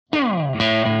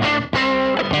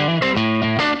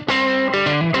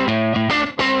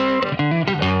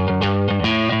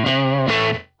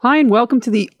Hi, and welcome to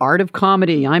the Art of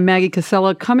Comedy. I'm Maggie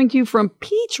Casella, coming to you from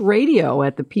Peach Radio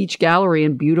at the Peach Gallery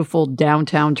in beautiful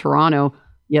downtown Toronto.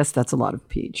 Yes, that's a lot of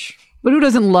peach. But who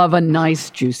doesn't love a nice,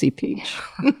 juicy peach?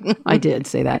 I did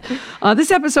say that.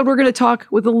 This episode, we're going to talk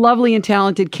with the lovely and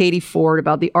talented Katie Ford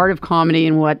about the art of comedy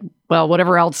and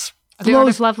whatever else the art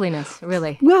of loveliness,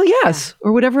 really. Well, yes,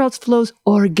 or whatever else flows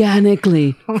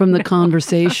organically from the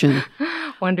conversation.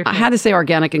 Wonderful. I had to say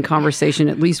organic in conversation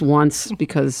at least once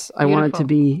because I wanted to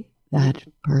be that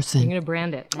person. You're going to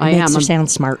brand it. I Makes am. her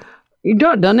sound smart. You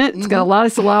doesn't it? It's got a lot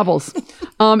of syllables.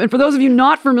 And for those of you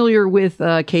not familiar with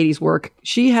Katie's work,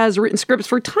 she has written scripts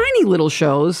for tiny little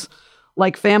shows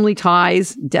like Family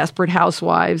Ties, Desperate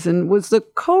Housewives, and was the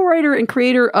co-writer and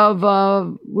creator of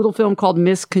a little film called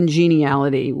Miss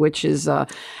Congeniality, which is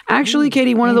actually,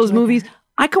 Katie, one of those movies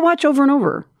I could watch over and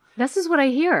over. This is what I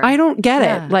hear. I don't get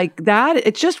it. Like that,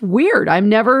 it's just weird.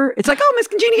 It's like, oh, Miss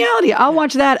Congeniality. I'll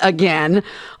watch that again.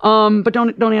 But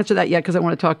don't answer that yet because I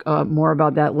want to talk more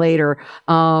about that later.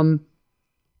 And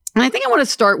I think I want to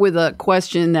start with a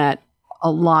question that a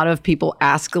lot of people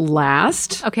ask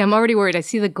last. Okay, I'm already worried. I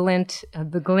see the glint.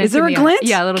 Is there a glint?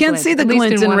 Yeah, a little Can't glint. see the At least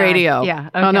glint in one radio. eye. Yeah.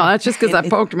 Okay. Oh, no, that's just because I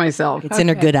poked myself. It's in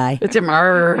her good eye. It's in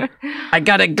I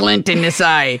got a glint in this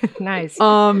eye. Nice.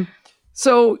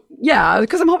 So, yeah,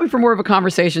 because I'm hoping for more of a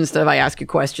conversation instead of I ask you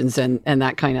questions and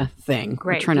that kind of thing.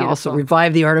 Great. We're trying to also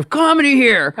revive the art of comedy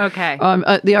here. Okay.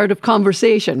 The art of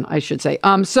conversation, I should say.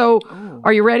 So,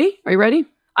 are you ready? Are you ready?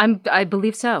 I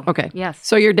believe so. Okay. Yes.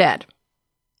 So, you're dead.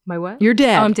 My what? You're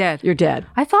dead. Oh, I'm dead. You're dead.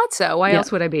 I thought so. Why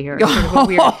else would I be here? It's sort of a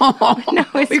weird. No,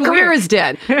 it's Your career weird. is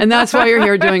dead. And that's why you're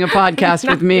here doing a podcast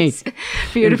with me.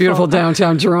 Beautiful. In beautiful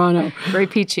downtown Toronto. Very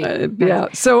peachy. Yeah.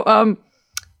 So,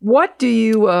 what do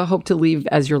you hope to leave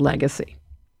as your legacy?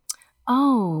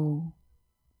 Oh.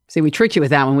 See, we tricked you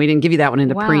with that one. We didn't give you that one in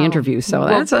the pre-interview. So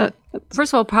that's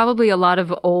First of all, probably a lot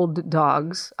of old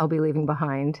dogs I'll be leaving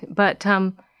behind. But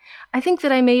I think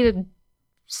that I made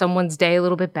someone's day a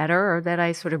little bit better, or that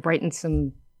I sort of brightened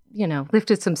some,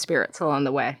 lifted some spirits along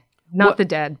the way. Not the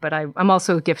dead, but I'm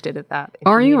also gifted at that.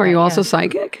 Are you? Are you also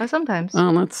psychic? Sometimes.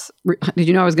 Oh, did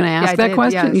you know I was going to ask that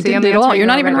question? Yeah. You didn't at all. You're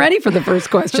not even ready for the first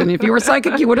question. If you were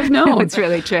psychic, you would have known. No, it's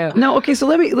really true. No, okay, so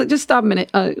let's just stop a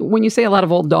minute. When you say a lot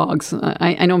of old dogs,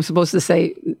 I know I'm supposed to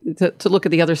say, to look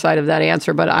at the other side of that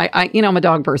answer, but I'm a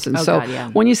dog person.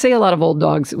 When you say a lot of old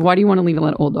dogs, why do you want to leave a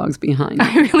lot of old dogs behind?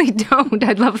 I really don't.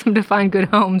 I'd love them to find good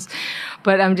homes,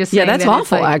 but I'm just saying that's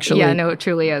awful, actually. Yeah, no, it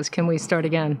truly is. Can we start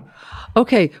again?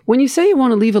 Okay, when you say you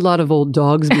want to leave a lot of old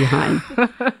dogs behind,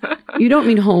 you don't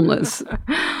mean homeless.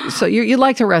 So you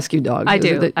like to rescue dogs. I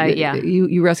do. Yeah.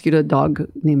 You rescued a dog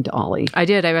named Ollie. I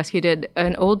did. I rescued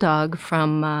an old dog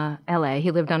from L.A.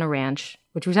 He lived on a ranch,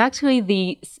 which was actually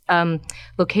the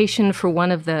location for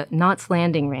one of the Knots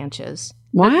Landing ranches.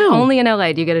 Wow! Only in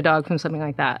L.A. do you get a dog from something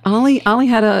like that. Ollie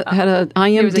had a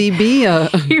IMDb.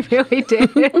 He really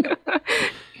did.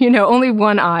 Only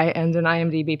one eye and an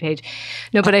IMDb page.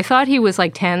 No, but I thought he was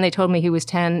like 10. They told me he was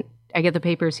 10. I get the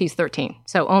papers. He's 13.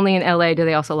 So only in LA do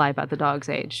they also lie about the dog's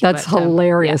age. That's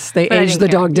hilarious. They aged the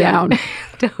dog down.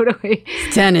 Yeah, totally.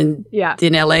 10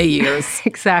 in LA years.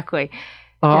 Exactly.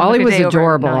 Oh, Ollie was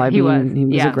adorable. He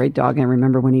was a great dog. I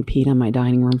remember when he peed on my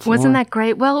dining room floor. Wasn't that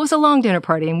great? Well, it was a long dinner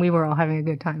party, and we were all having a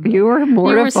good time. You were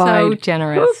mortified. You were so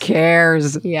generous. Who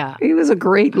cares? Yeah. He was a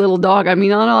great little dog. I mean,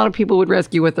 not a lot of people would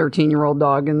rescue a 13-year-old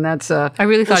dog, and that's... I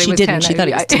really thought he was 10. She thought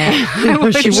he was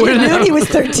 10. She would have knew he was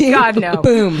 13. God, no.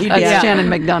 Boom. That's Shannon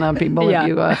McDonough, people.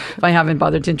 If I haven't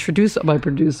bothered to introduce my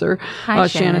producer. Hi,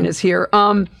 Shannon is here.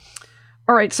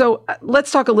 All right, so let's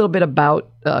talk a little bit about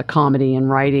comedy and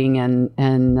writing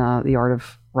and the art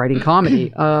of writing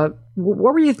comedy. What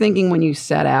were you thinking when you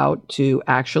set out to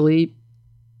actually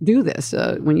do this,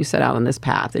 when you set out on this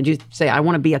path? Did you say, I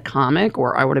want to be a comic,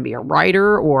 or I want to be a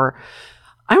writer, or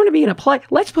I want to be in a play?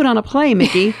 Let's put on a play,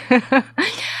 Mickey.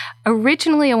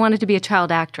 Originally, I wanted to be a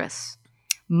child actress.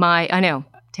 I know.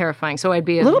 Terrifying. So I'd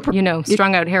be a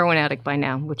strung out heroin addict by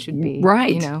now, which would be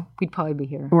right. We'd probably be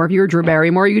here. Or if you were Drew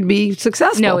Barrymore, you'd be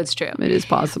successful. No, it's true. It is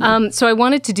possible. So I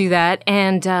wanted to do that,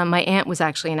 and my aunt was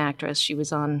actually an actress. She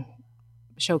was on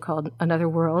a show called Another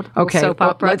World. Okay, soap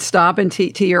opera. Let's stop and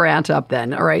tee your aunt up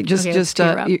then. All right,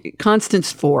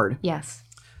 Constance Ford. Yes.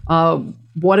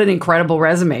 What an incredible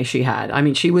resume she had. I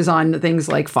mean, she was on things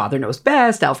like Father Knows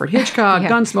Best, Alfred Hitchcock,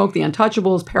 Gunsmoke, The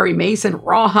Untouchables, Perry Mason,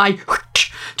 Rawhide,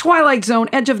 Twilight Zone,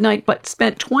 Edge of Night, but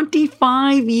spent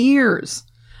 25 years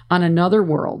on Another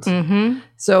World. Mm-hmm.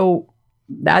 So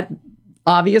that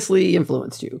obviously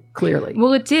influenced you, clearly.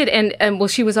 Well, it did. And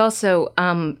she was also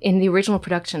in the original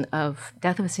production of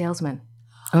Death of a Salesman.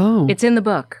 Oh. It's in the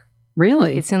book.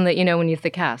 Really? It's in the, when you have the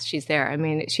cast, she's there. I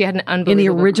mean, she had an In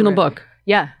unbelievable the original career. book?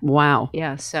 Yeah. Wow.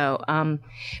 Yeah. So,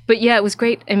 but yeah, it was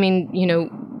great. I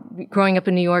mean, growing up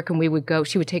in New York, and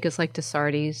she would take us like to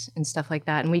Sardi's and stuff like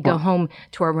that. And we'd go home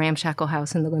to our ramshackle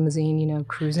house in the limousine,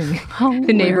 cruising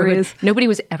the neighborhood. Nobody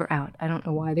was ever out. I don't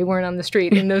know why. They weren't on the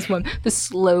street in this one, the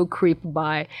slow creep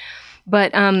by.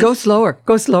 But Go slower.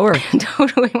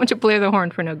 totally. I want to play the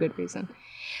horn for no good reason.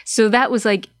 So that was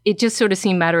like, it just sort of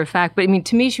seemed matter of fact. But I mean,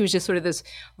 to me, she was just sort of this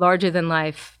larger than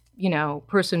life,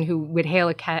 person who would hail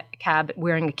a cab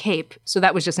wearing a cape. So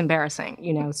that was just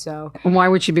embarrassing, so. And why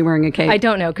would she be wearing a cape? I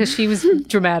don't know, because she was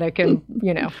dramatic and,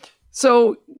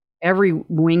 So every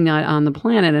wingnut on the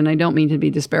planet, and I don't mean to be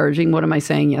disparaging, what am I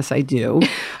saying? Yes, I do,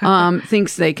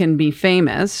 thinks they can be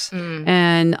famous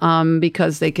and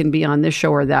because they can be on this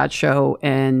show or that show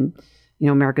and,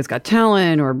 America's Got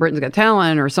Talent or Britain's Got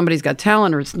Talent or Somebody's Got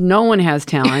Talent or no one has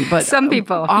talent. But some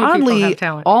people, oddly, have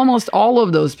talent. Almost all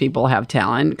of those people have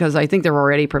talent because I think they're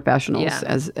already professionals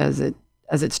as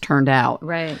it's turned out.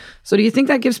 Right. So do you think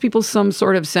that gives people some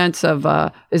sort of sense of,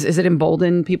 is it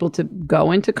emboldened people to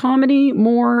go into comedy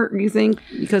more, you think?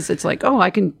 Because it's like, I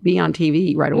can be on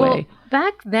TV right away. Well,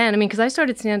 back then, because I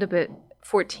started stand-up at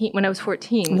 14, when I was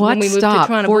 14. What? When we moved Stop. to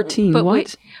Toronto. 14, but what?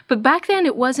 Wait, but back then,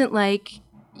 it wasn't like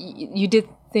you did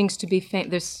things to be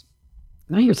famous.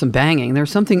 I hear some banging. There's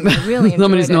something. I really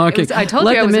Somebody's enjoyed it. knocking. I told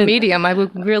Let you I them was a in. medium. I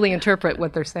would really interpret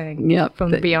what they're saying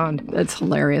from beyond. That's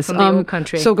hilarious. From the old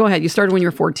country. So go ahead. You started when you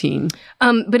were 14.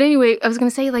 But anyway, I was going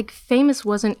to say, like, famous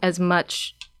wasn't as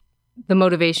much the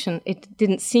motivation. It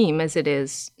didn't seem as it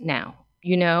is now.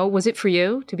 Was it for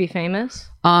you to be famous?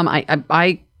 I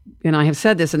have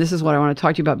said this, and this is what I want to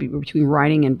talk to you about between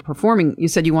writing and performing. You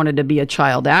said you wanted to be a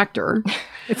child actor.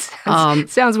 It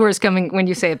sounds worse coming when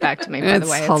you say it back to me, by the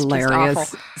way. It's hilarious.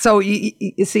 Just awful. So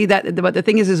you see that, but the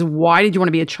thing is why did you want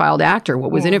to be a child actor?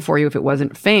 What was in it for you if it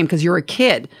wasn't fame? Because you're a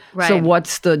kid. Right. So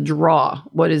what's the draw?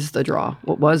 What is the draw?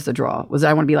 What was the draw? Was it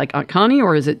I want to be like Aunt Connie,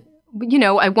 or is it?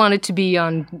 I wanted to be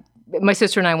on. My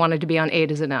sister and I wanted to be on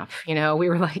 8 is Enough. We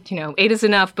were like, 8 is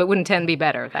enough, but wouldn't 10 be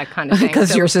better? That kind of thing.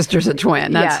 Because your sister's a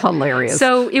twin. That's hilarious.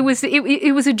 So it was a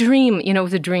dream. It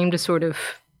was a dream to sort of,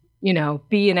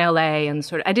 be in LA and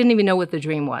sort of. I didn't even know what the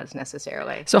dream was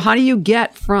necessarily. So how do you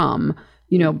get from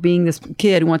being this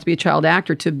kid who wants to be a child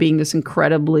actor to being this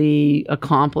incredibly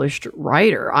accomplished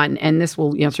writer? And this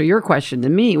will answer your question to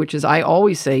me, which is I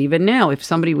always say, even now, if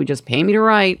somebody would just pay me to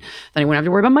write, then I wouldn't have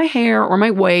to worry about my hair or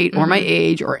my weight or my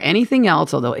age or anything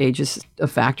else, although age is a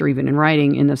factor even in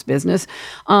writing in this business.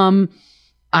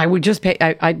 I would just pay.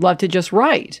 I'd love to just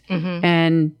write.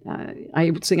 And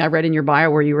I read in your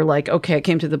bio where you were like, okay, I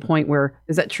came to the point where,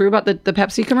 is that true about the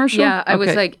Pepsi commercial? Yeah, I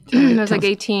was like, I was like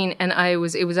 18, and it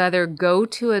was either go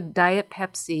to a Diet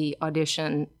Pepsi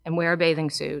audition and wear a bathing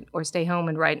suit, or stay home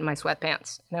and write in my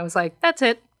sweatpants. And I was like, that's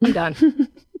it, I'm done,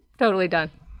 totally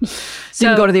done.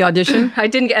 Didn't go to the audition? I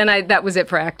didn't, and that was it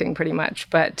for acting pretty much.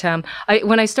 But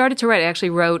when I started to write, I actually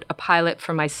wrote a pilot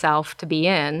for myself to be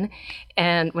in.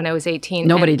 And when I was 18.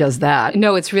 Nobody does that.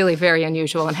 No, it's really very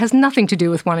unusual and has nothing to do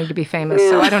with wanting to be famous.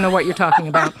 So I don't know what you're talking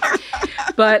about.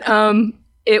 But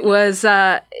it was,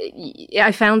 I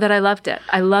found that I loved it.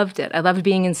 I loved it. I loved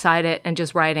being inside it and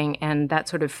just writing. And that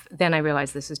sort of, then I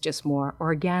realized this is just more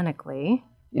organically.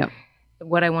 Yep.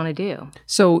 What I want to do.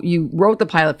 So you wrote the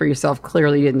pilot for yourself,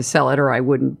 clearly didn't sell it, or you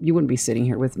wouldn't be sitting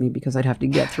here with me because I'd have to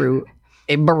get through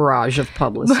a barrage of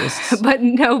publicists. But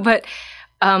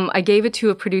I gave it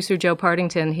to a producer, Joe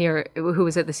Partington here, who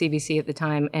was at the CBC at the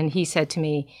time, and he said to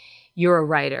me, "You're a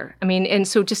writer." I mean, and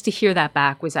so just to hear that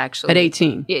back was actually at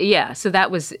 18. Yeah, so that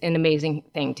was an amazing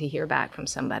thing to hear back from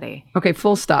somebody. Okay,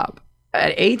 full stop.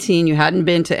 At 18, you hadn't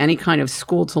been to any kind of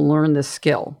school to learn the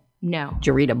skill. No. Did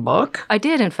you read a book? I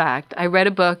did, in fact. I read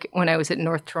a book when I was at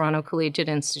North Toronto Collegiate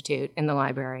Institute in the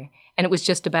library. And it was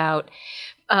just about,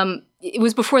 it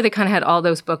was before they kind of had all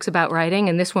those books about writing.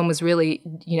 And this one was really,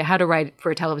 how to write for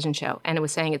a television show. And it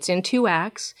was saying it's in 2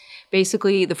 acts.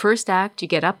 Basically, the first act, you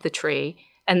get up the tree.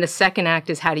 And the second act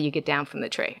is how do you get down from the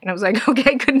tree? And I was like,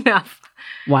 okay, good enough.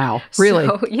 Wow. Really?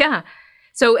 So, yeah.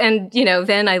 So, and,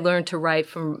 then I learned to write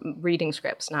from reading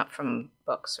scripts, not from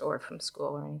books or from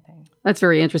school or anything. That's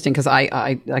very interesting because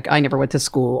I never went to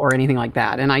school or anything like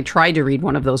that. And I tried to read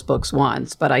one of those books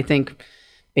once, but I think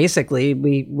basically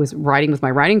we was writing with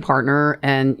my writing partner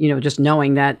and, just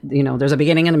knowing that, there's a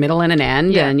beginning and a middle and an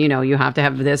end and, you have to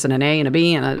have this and an A and a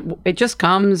B and it just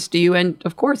comes to you. And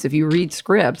of course, if you read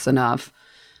scripts enough,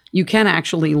 you can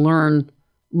actually learn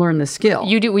the skill.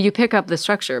 You do. Well, you pick up the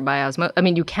structure by osmosis. I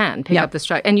mean, you can pick up the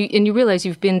structure, and you realize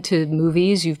you've been to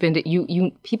movies. You've been to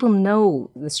you. People know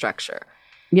the structure.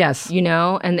 Yes. you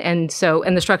know, and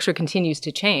the structure continues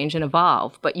to change and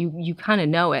evolve, but you kind of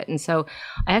know it. And so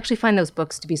I actually find those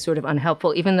books to be sort of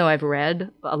unhelpful, even though I've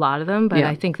read a lot of them, but Yeah.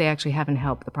 I think they actually haven't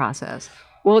helped the process.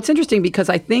 Well, it's interesting because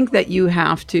I think that you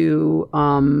have to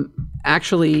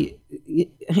actually,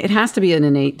 it has to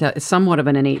be somewhat of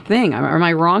an innate thing. Am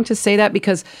I wrong to say that?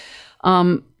 Because,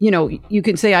 you know, you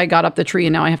can say I got up the tree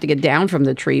and now I have to get down from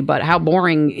the tree, but how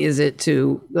boring is it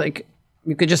to, like,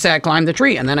 you could just say I climbed the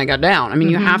tree and then I got down. I mean,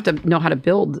 you have to know how to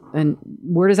build. And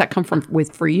where does that come from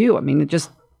for you? I mean, it just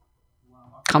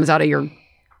comes out of your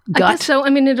gut. I guess so. I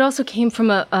mean, it also came from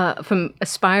from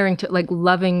aspiring to, like,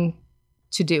 loving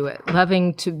to do it,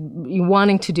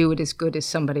 wanting to do it as good as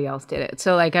somebody else did it.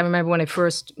 So, like, I remember when I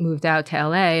first moved out to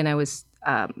LA and I was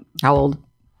How old?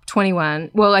 21.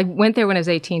 Well, I went there when I was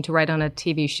 18 to write on a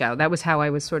TV show. That was how I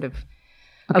was sort of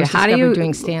How do you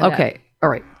doing stand-up. Okay, all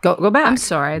right, go back. I'm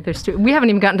sorry. We haven't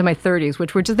even gotten to my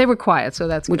 30s, they were quiet, so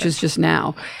that's Which good. is just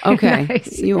now. Okay,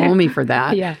 Nice. you owe me for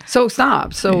that. Yeah. So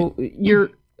stop. So you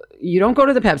don't go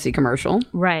to the Pepsi commercial,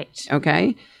 right.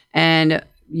 okay? And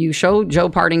you show Joe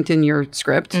Partington your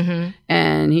script, Mm-hmm.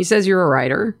 and he says you're a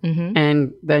writer,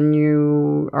 and then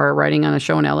you are writing on a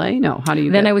show in LA. No, how do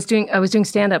you? Then I was doing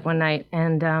stand up one night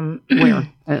and where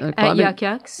at a at club? Yuck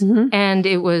Yucks, and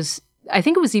it was, I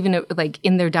think it was even like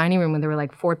in their dining room when there were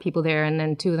like 4 people there, and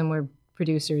then 2 of them were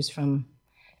producers from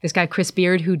this guy Chris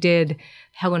Beard, who did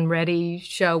Helen Reddy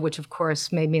show, which of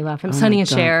course made me laugh, and Sonny and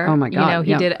God. Cher. Oh my God,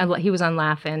 You know, yeah. he was on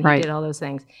Laugh-In, Right. he did all those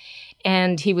things,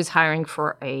 and he was hiring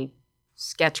for a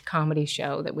sketch comedy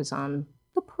show that was on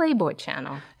the Playboy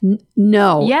channel.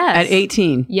 No. Yes. At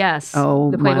 18. Yes. Oh,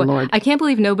 the my Lord. I can't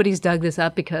believe nobody's dug this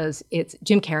up because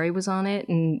Jim Carrey was on it,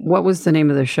 and What was the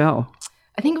name of the show?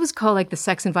 I think it was called like the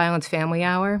Sex and Violence Family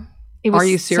Hour. It was Are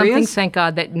you something, serious? thank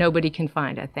God, that nobody can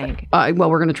find, I think. Well,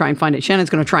 we're going to try and find it.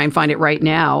 Shannon's going to try and find it right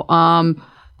now.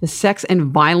 The Sex and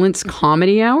Violence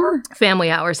Comedy Hour? Family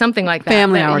Hour, something like that.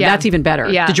 Family But, Hour. yeah. That's even better.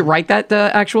 Yeah. Did you write that,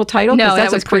 the actual title? 'Cause No, that's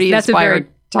that was a pretty that's a very inspired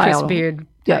title. Chris Beard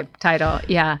Yeah. type title.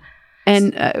 Yeah.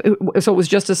 And so it was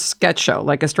just a sketch show,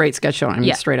 like a straight sketch show. I mean,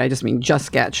 Yeah. straight, I just mean just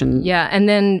sketch. And Yeah. And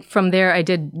then from there,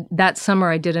 that summer,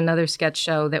 I did another sketch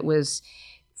show that was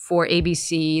for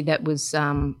ABC that was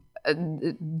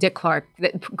Dick Clark,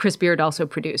 that Chris Beard also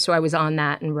produced. So I was on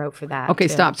that and wrote for that. Okay,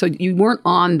 too. stop. So you weren't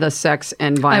on the Sex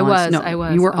and Violence. I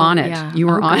was. You were on it. Yeah. You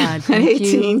were on God, it at thank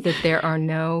 18. you that there are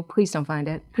please don't find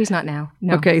it. Please not now.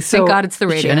 No. Okay, so thank God it's the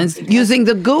radio. Shannon's using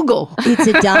the Google. It's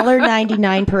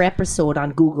 $1.99 per episode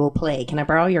on Google Play. Can I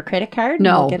borrow your credit card? and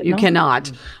No, we'll get it? you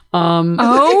cannot.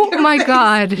 Oh my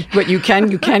God. But you can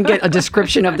get a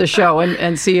description of the show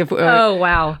and see if Oh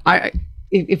wow.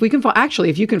 if we can actually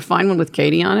if you can find one with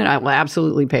Katie on it, I will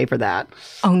absolutely pay for that.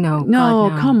 Oh no. No,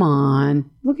 God, no. come on.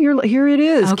 Look here it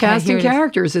is. Okay, Casting here it is.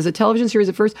 Characters is a television series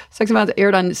that first Sex and Violence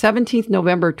aired on 17th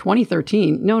November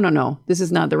 2013. No. This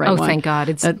is not the right Oh, one. thank God.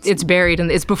 It's buried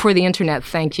and it's before the internet.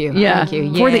 Thank you. Yeah, Thank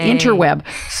you. for the Yay. interweb.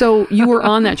 So you were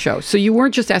on that show. So you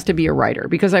weren't just asked to be a writer,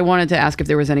 because I wanted to ask if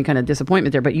there was any kind of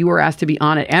disappointment there, but you were asked to be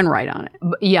on it and write on it.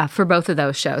 Yeah, for both of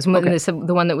those shows.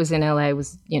 The one that was in LA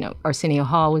was, Arsenio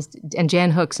Hall and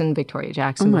Jan Hooks and Victoria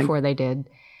Jackson before they did.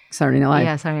 Saturday Night Live.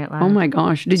 Yeah, Saturday Night Live. Oh my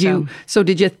gosh. Did you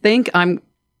think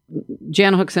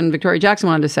Jan Hooks and Victoria Jackson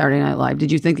went on to Saturday Night Live? Did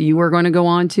you think that you were going to go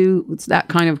on to that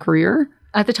kind of career?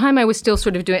 At the time, I was still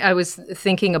sort of I was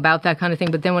thinking about that kind of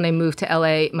thing. But then when I moved to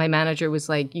LA, my manager was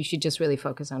like, you should just really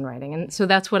focus on writing. And so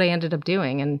that's what I ended up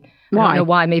doing. And I Why? don't know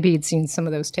why. Maybe he'd seen some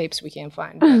of those tapes we can't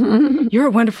find. But you're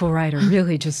a wonderful writer.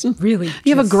 Really,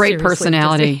 You have a great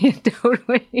personality.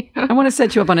 Totally. I want to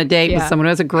set you up on a date with someone who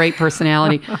has a great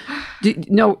personality.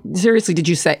 No, seriously, did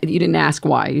you say, you didn't ask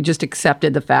why? You just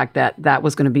accepted the fact that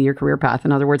was going to be your career path.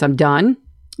 In other words, I'm done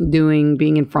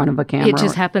being in front of a camera. It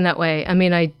just happened that way. I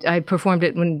mean, I performed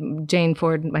it when Jane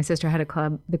Ford, my sister, had a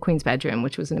club, the Queen's Bedroom,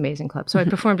 which was an amazing club. So I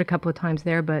performed a couple of times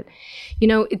there. But,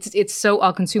 it's so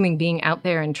all-consuming being out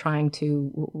there and trying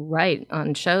to write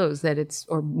on shows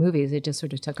or movies. It just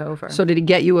sort of took over. So did he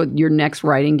get you your next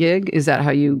writing gig? Is that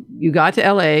how you got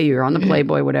to LA, you're on the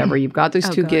Playboy, whatever, you've got those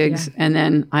two gigs, and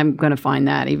then I'm going to find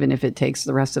that even if it takes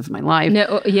the rest of my life.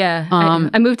 No, yeah.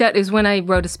 I moved out is when I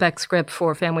wrote a spec script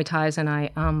for Family Ties, and I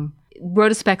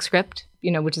wrote a spec script,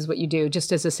 which is what you do,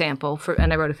 just as a sample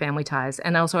and I wrote a Family Ties,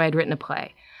 and also I had written a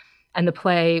play, and the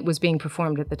play was being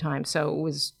performed at the time, so it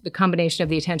was the combination of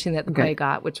the attention that the play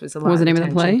got, which was a lot. What was the name of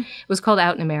the play? It was called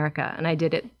Out in America, and I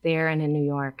did it there and in New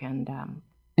York, and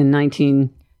in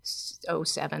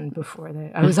 1907 before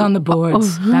I was on the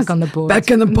boards, back on the boards.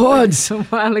 Back in the boards. A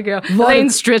while ago. Elaine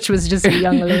Stritch was just a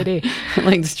young lady.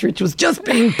 Elaine Stritch was just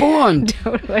being born.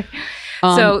 Totally.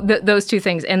 So those two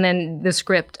things. And then the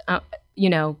script,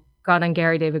 got on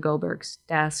Gary David Goldberg's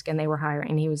desk and they were hiring,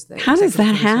 and he was the How does that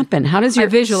executive producer. happen? How does your I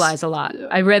visualize a lot.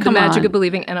 I read The Come Magic on. of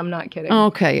Believing, and I'm not kidding.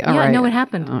 Okay, all right. Yeah, no, it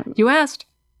happened. You asked.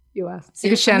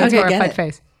 See Shannon's Okay, get horrified it.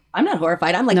 face. I'm not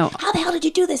horrified. I'm like, No. how the hell did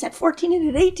you do this at 14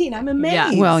 and at 18? I'm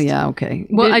amazed. Well, yeah, okay.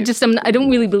 Well, I don't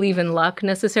really believe in luck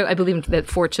necessarily. I believe that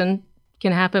fortune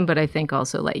can happen, but I think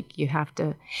also like you have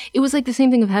to. It was like the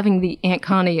same thing of having the Aunt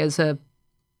Connie as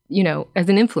as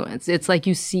an influence. It's like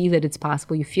you see that it's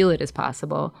possible, you feel it is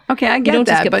possible. Okay, I don't get just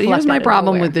that, get but plucked here's my out of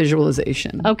problem nowhere. with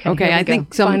visualization. Okay, here we I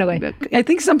go.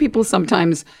 think some people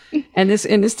sometimes, and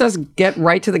this does get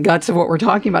right to the guts of what we're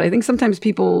talking about. I think sometimes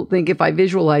people think if I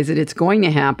visualize it, it's going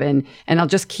to happen, and I'll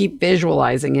just keep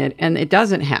visualizing it, and it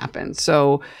doesn't happen.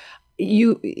 So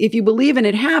if you believe in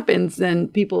it happens, then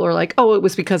people are like, oh, it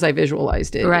was because I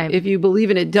visualized it. Right. If you believe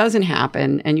in it doesn't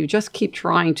happen, and you just keep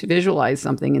trying to visualize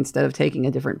something instead of taking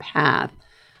a different path,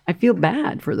 I feel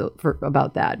bad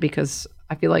about that, because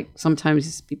I feel like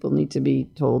sometimes people need to be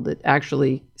told that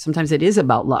actually sometimes it is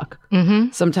about luck.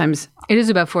 Mm-hmm. Sometimes it is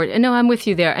about fortune. No, I'm with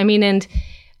you there. I mean,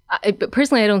 but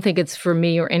personally, I don't think it's for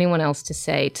me or anyone else to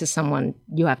say to someone,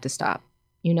 you have to stop.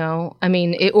 I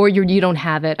mean, or you don't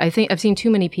have it. I think I've seen too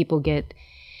many people get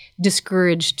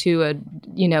discouraged to a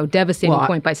devastating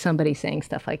point by somebody saying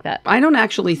stuff like that. I don't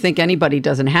actually think anybody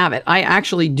doesn't have it. I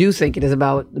actually do think it is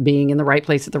about being in the right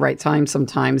place at the right time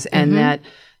sometimes, and that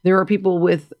there are people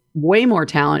with way more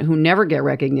talent who never get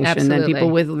recognition than people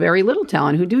with very little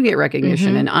talent who do get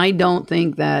recognition. And I don't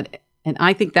think that, and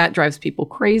I think that drives people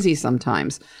crazy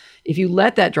sometimes. If you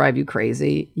let that drive you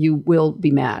crazy, you will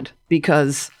be mad,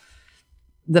 because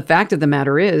the fact of the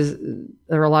matter is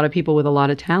there are a lot of people with a lot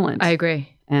of talent. I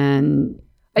agree. And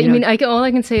all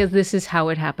I can say is this is how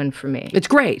it happened for me. it's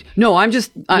great. No, I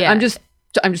just want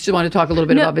to talk a little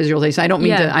bit about visualization. I don't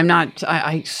mean to,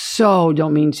 I so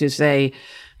don't mean to say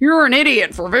you're an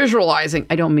idiot for visualizing.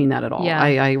 I don't mean that at all. Yeah.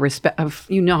 I respect, how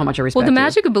much I respect Well, The you.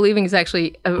 Magic of Believing is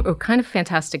actually a kind of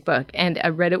fantastic book, and I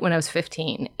read it when I was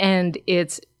 15, and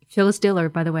it's Phyllis Diller,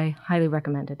 by the way, highly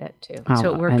recommended it too.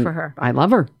 So it worked for her. I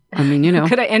love her. I mean,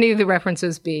 Could any of the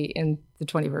references be in the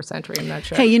 21st century? I'm not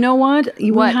sure. Hey, you know what?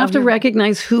 You have to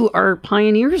recognize who our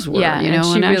pioneers were. Yeah, and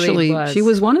she really actually, was. she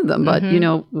was one of them. But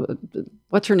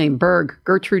what's her name?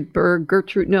 Gertrude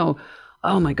Berg. No,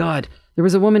 oh my God. There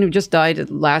was a woman who just died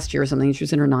last year or something. She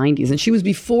was in her 90s, and she was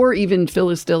before even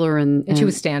Phyllis Diller. And she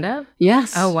was stand-up?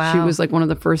 Yes. Oh, wow. She was like one of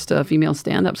the first female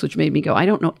stand-ups, which made me go, I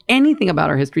don't know anything about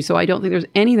her history, so I don't think there's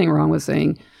anything wrong with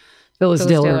saying Phyllis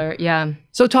Diller. Yeah.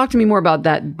 So talk to me more about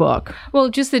that book. Well,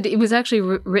 just that it was actually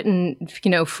written,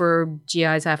 for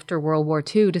GIs after World War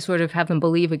II to sort of have them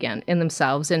believe again in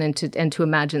themselves and to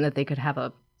imagine that they could have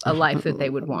a life that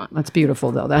they would want. That's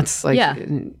beautiful, though. That's like,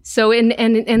 So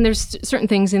and there's certain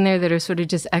things in there that are sort of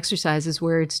just exercises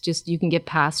where it's just you can get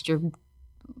past your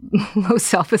low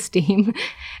self-esteem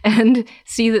and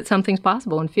see that something's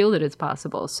possible and feel that it's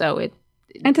possible. So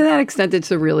and to that extent, it's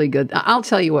a really good. I'll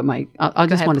tell you what I'll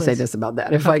just want to say this about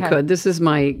that, if I could. This is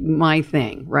my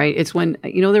thing, right? It's when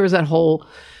there was that whole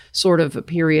sort of a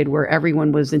period where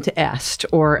everyone was into Est,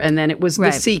 and then it was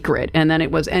The Secret, and then it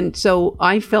was, and so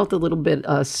I felt a little bit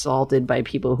assaulted by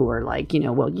people who are like,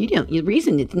 well, the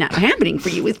reason it's not happening for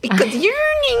you is because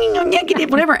you're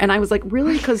negative, whatever. And I was like,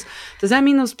 really? Because does that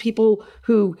mean those people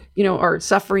who, are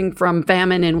suffering from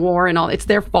famine and war and all, it's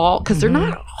their fault because they're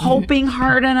not hoping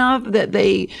hard enough that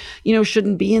they,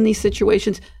 shouldn't be in these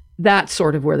situations? That's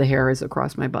sort of where the hair is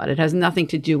across my butt. It has nothing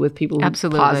to do with people who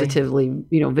positively,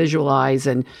 visualize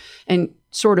and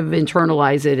sort of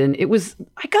internalize it. And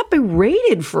I got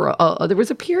berated there was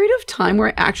a period of time where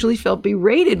I actually felt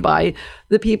berated by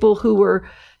the people who were,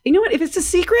 you know what, if it's a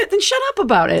secret, then shut up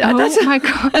about it. Oh my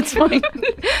God. That's fine.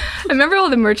 I remember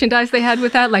all the merchandise they had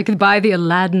with that, like buy the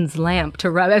Aladdin's lamp to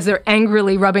rub as they're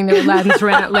angrily rubbing their Aladdin's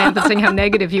lamp and saying how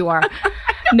negative you are.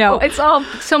 No, it's all,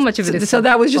 so much of it is. So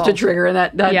that was just a trigger, and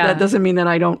that doesn't mean that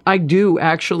I do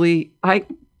actually, I'm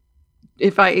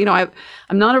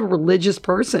not a religious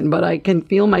person, but I can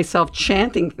feel myself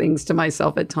chanting things to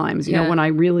myself at times, when I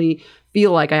really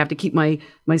feel like I have to keep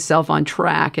myself on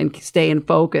track and stay in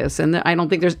focus. And I don't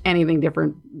think there's anything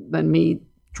different than me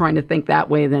trying to think that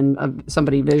way than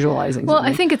somebody visualizing Well,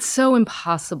 something. I think it's so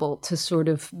impossible to sort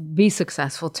of be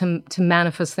successful, to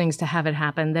manifest things, to have it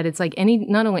happen, that it's like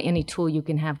not only any tool you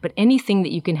can have, but anything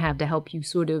that you can have to help you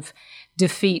sort of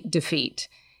defeat,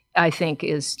 I think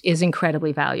is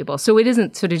incredibly valuable. So it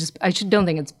isn't sort of just, don't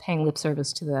think it's paying lip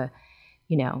service to the,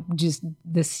 just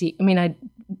I mean,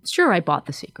 I bought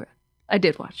The Secret. I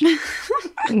did watch it.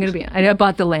 I'm gonna be. I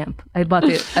bought the lamp. I bought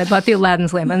the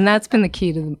Aladdin's lamp, and that's been the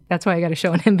key to. That's why I got a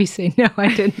show on NBC. No,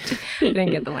 I didn't. I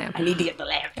didn't get the lamp. I need to get the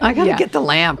lamp. I gotta get the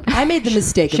lamp. I made the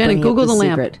mistake of Shannon, bringing Google up the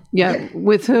lamp. secret. Yeah,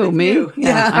 with who? Me? you. Yeah.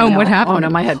 Yeah. I know. what happened? Oh no,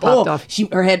 my head popped off.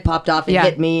 Her head popped off and Yeah.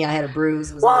 hit me. I had a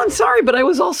bruise. It was Well, I'm sorry, but I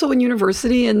was also in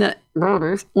university in the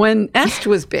when Est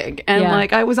was big, and Yeah.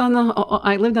 like I lived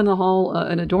on the hall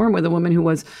in a dorm with a woman who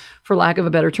was, for lack of a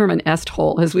better term, an Est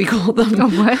hole, as we called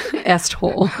them. What? Est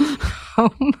hole.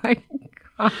 Oh my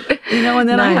God. And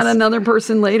then I had Nice. another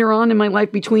person later on in my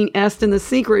life between Est and The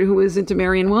Secret who was into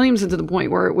Marianne Williamson to the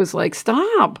point where it was like,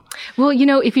 stop. Well,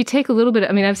 if you take a little bit,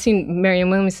 I mean, I've seen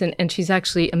Marianne Williamson, and she's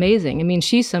actually amazing. I mean,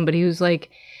 she's somebody who's like,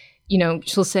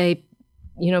 she'll say,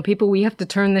 people, we have to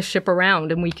turn this ship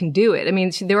around, and we can do it. I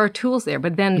mean, there are tools there,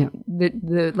 but then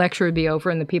the lecture would be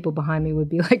over, and the people behind me would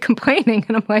be like complaining,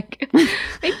 and I'm like,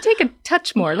 maybe take a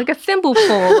touch more, like a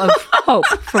thimbleful of hope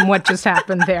from what just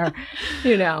happened there,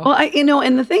 Well,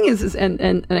 and the thing is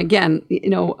and again,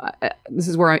 this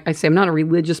is where I say I'm not a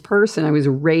religious person. I was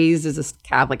raised as a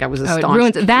Catholic. I was a Oh, it staunch.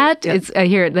 ruins that. It's I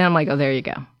hear it, then I'm like, oh, there you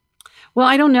go. Well,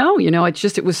 I don't know.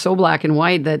 It was so black and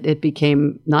white that it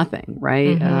became nothing,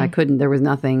 right? There was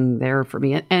nothing there for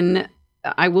me. And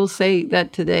I will say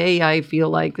that today I feel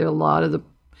like there are a lot of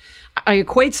I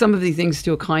equate some of these things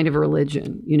to a kind of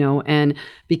religion, and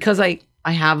because I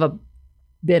have a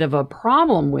bit of a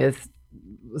problem with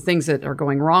things that are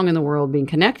going wrong in the world being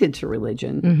connected to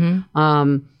religion,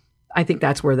 I think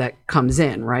that's where that comes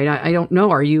in, right? I don't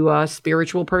know. Are you a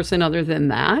spiritual person other than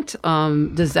that?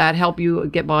 Does that help you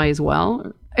get by as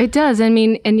well? It does. I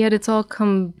mean, and yet it's all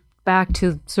come back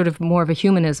to sort of more of a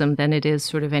humanism than it is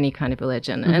sort of any kind of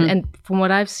religion. And from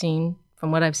what I've seen,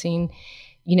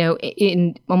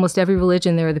 in almost every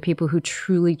religion, there are the people who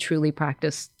truly, truly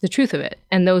practice the truth of it.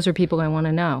 And those are people I want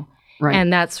to know. Right.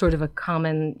 And that's sort of a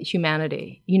common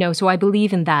humanity, so I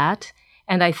believe in that.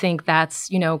 And I think that's,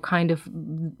 kind of,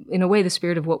 in a way, the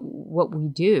spirit of what we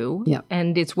do. Yeah.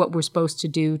 And it's what we're supposed to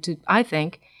do I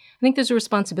think there's a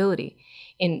responsibility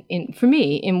for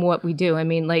me in what we do. I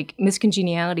mean, like Miss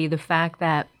Congeniality, the fact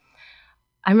that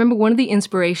I remember one of the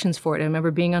inspirations for it. I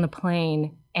remember being on a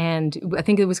plane, and I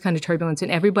think it was kind of turbulence,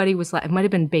 and everybody was like, it might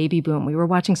have been Baby Boom. We were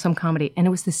watching some comedy, and it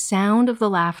was the sound of the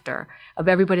laughter of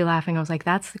everybody laughing. I was like,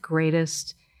 that's the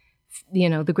greatest,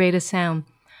 the greatest sound.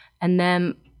 And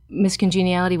then Miss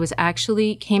Congeniality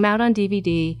came out on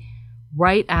DVD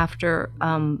right after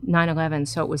 9/11.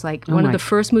 So it was like one of the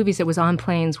first movies that was on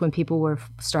planes when people were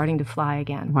starting to fly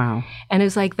again. Wow. And it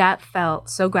was like, that felt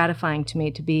so gratifying to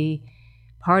me to be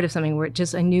part of something where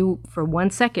I knew for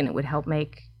 1 second it would help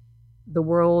make the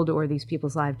world or these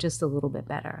people's lives just a little bit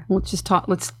better. Let's just talk.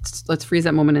 Let's freeze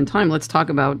that moment in time. Let's talk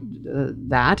about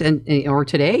that or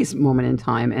today's moment in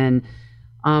time. And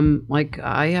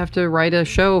I have to write a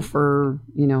show for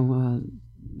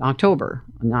October,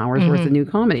 an hour's worth of new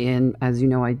comedy, and as you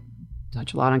know, I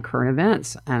touch a lot on current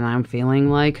events, and I'm feeling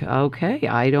like, okay,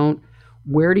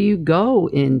 where do you go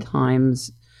in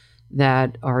times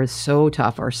that are so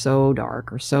tough, or so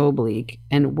dark, or so bleak,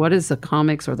 and what is the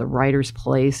comics or the writer's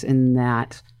place in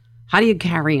that? How do you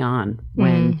carry on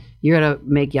when you got to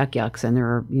make yucks and there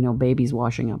are babies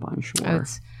washing up on shore?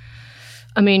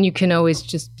 You can always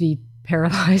just be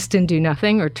paralyzed and do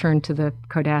nothing, or turn to the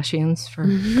Kardashians for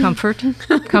comfort.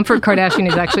 Comfort Kardashian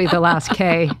is actually the last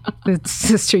K, the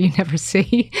sister you never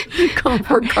see.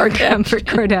 Comfort Kardashian. Comfort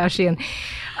Kardashian.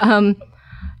 I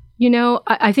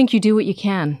think you do what you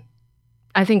can.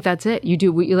 I think that's it. You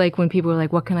do what you like. When people are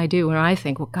like, what can I do? And I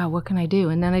think, well, God, what can I do?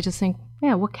 And then I just think,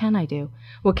 yeah, what can I do?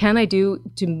 What can I do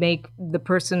to make the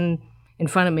person in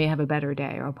front of me have a better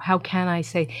day? Or how can I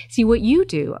see what you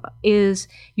do is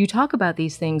you talk about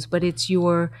these things, but it's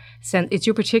your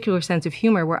particular sense of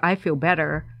humor where I feel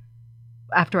better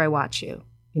after I watch you,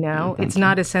 it's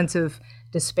not a sense of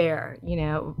despair,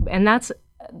 and that's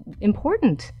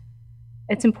important.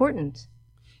 It's important.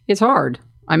 It's hard.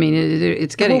 I mean,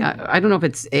 it's getting, I don't know if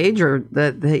it's age or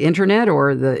the internet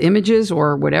or the images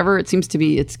or whatever. It seems to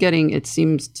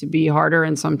be harder.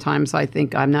 And sometimes I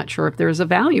think, I'm not sure if there's a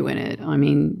value in it. I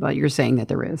mean, but you're saying that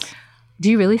there is.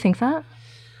 Do you really think that?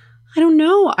 I don't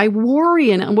know. I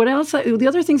worry. And what else? The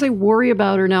other things I worry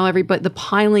about are now the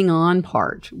piling on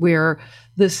part, where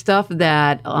the stuff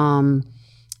that,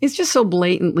 it's just so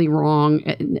blatantly wrong,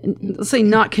 let's say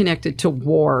not connected to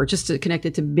war, just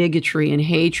connected to bigotry and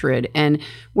hatred. And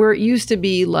where it used to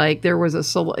be like there was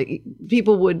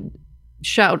people would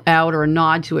shout out or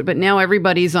nod to it, but now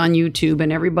everybody's on YouTube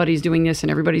and everybody's doing this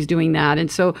and everybody's doing that. And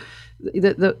so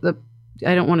the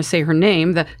I don't want to say her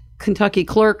name, the Kentucky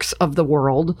clerks of the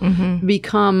world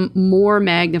become more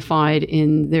magnified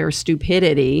in their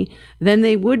stupidity than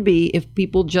they would be if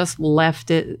people just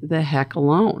left it the heck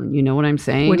alone. You know what I'm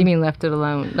saying? What do you mean left it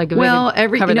alone? Like, well,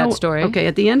 cover that story. Okay,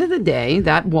 at the end of the day,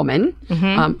 that woman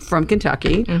from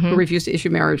Kentucky who refused to issue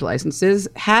marriage licenses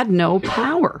had no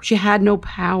power. She had no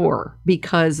power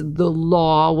because the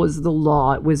law was the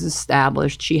law. It was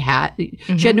established. She had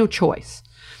no choice.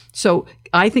 So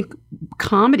I think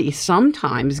comedy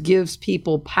sometimes gives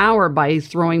people power by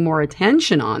throwing more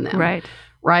attention on them. Right.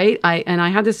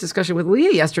 I had this discussion with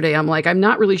Leah yesterday. I'm like, I'm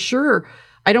not really sure.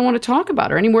 I don't want to talk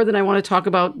about her any more than I want to talk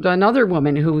about another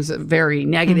woman who's very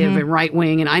negative and right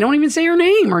wing. And I don't even say her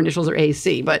name. Her initials are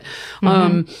AC. But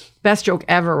best joke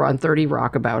ever on 30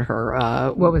 Rock about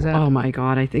her. What was that? Oh my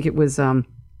God. I think it was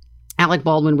Alec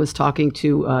Baldwin was talking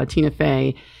to Tina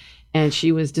Fey. And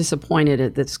she was disappointed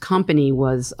that this company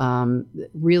was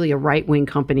really a right-wing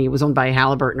company. It was owned by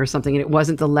Halliburton or something, and it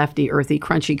wasn't the lefty, earthy,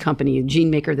 crunchy company, Gene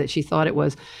Maker, that she thought it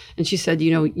was. And she said,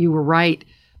 you know, you were right.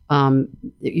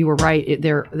 You were right.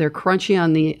 They're crunchy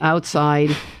on the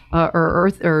outside,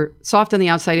 or soft on the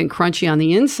outside and crunchy on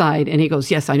the inside. And he goes,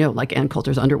 yes, I know, like Ann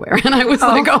Coulter's underwear. And I was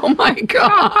like, oh my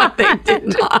God, they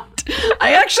did not.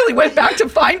 I actually went back to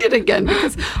find it again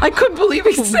because I couldn't believe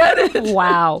he said it.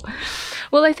 Wow.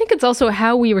 Well, I think it's also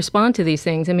how we respond to these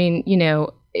things. I mean, you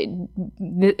know,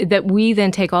 that we then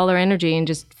take all our energy and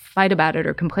just fight about it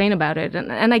or complain about it.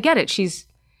 And I get it. She's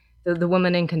the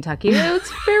woman in Kentucky.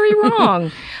 It's very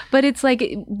wrong. But it's like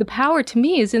the power to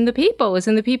me is in the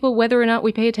people, whether or not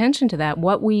we pay attention to that,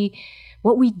 what we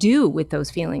do with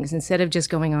those feelings instead of just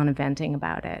going on and venting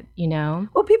about it, you know?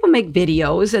 Well, people make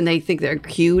videos and they think they're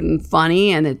cute and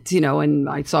funny. And it's, you know, and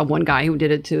I saw one guy who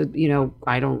did it to, you know,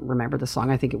 I don't remember the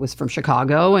song. I think it was from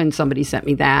Chicago and somebody sent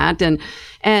me that. And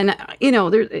you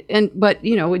know, but,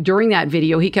 you know, during that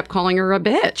video, he kept calling her a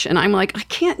bitch. And I'm like, I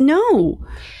can't know.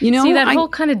 You know? See, that whole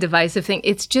kind of divisive thing,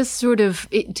 it's just sort of,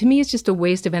 to me, it's just a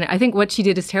waste of energy. I think what she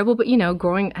did is terrible. But, you know,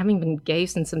 having been gay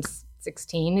since I'm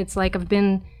 16, it's like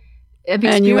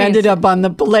and you ended up on the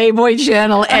Playboy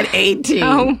Channel at 18.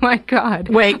 Oh my God.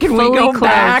 Wait, can Fully we go clothed.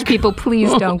 back? People,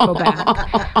 please don't go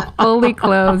back. Fully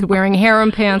clothed, wearing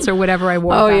harem pants or whatever I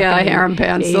wore. Oh back yeah, in the harem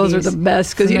pants. 80s. Those are the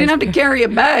best because you didn't have to carry a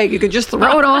bag. You could just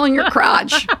throw it all in your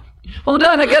crotch. Hold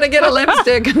on, I gotta get a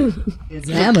lipstick. It's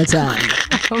hammer time.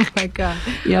 Oh my God.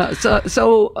 Yeah.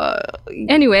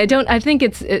 Anyway, I think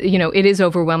it's, you know, it is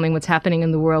overwhelming what's happening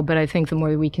in the world, but I think the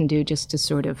more we can do just to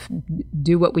sort of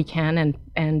do what we can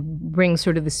and bring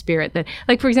sort of the spirit that,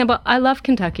 like, for example, I love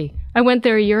Kentucky. I went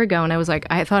there a year ago and I was like,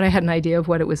 I thought I had an idea of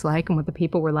what it was like and what the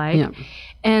people were like. Yeah.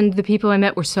 And the people I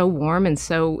met were so warm and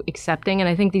so accepting. And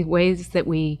I think the ways that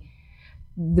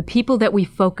the people that we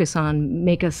focus on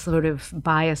make us sort of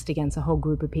biased against a whole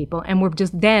group of people. And we're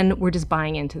just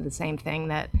buying into the same thing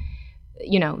that,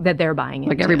 you know, that they're buying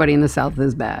into. Like everybody in the South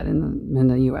is bad in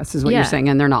the U.S. is what you're saying,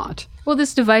 and they're not. Well,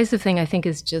 this divisive thing I think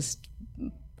is just,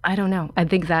 I don't know. I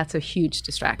think that's a huge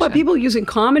distraction. But people using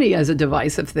comedy as a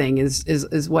divisive thing is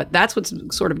what's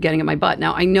sort of getting at my butt.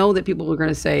 Now, I know that people are going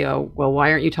to say, oh, well,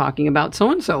 why aren't you talking about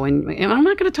so-and-so? And I'm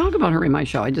not going to talk about her in my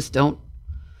show. I just don't.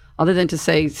 Other than to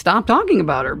say, stop talking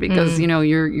about her because, you know,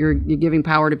 you're giving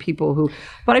power to people who,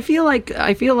 but I feel like,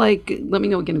 let me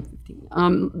know again.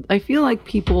 I feel like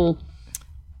people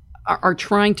are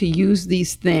trying to use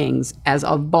these things as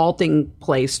a vaulting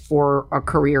place for a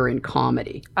career in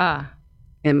comedy.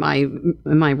 Am I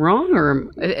wrong or?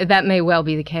 That may well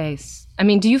be the case. I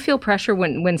mean, do you feel pressure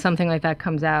when something like that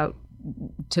comes out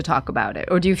to talk about it?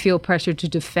 Or do you feel pressure to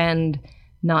defend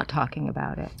not talking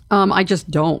about it? I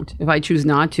just don't. If I choose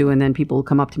not to, and then people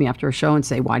come up to me after a show and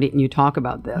say, why didn't you talk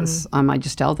about this? I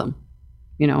just tell them.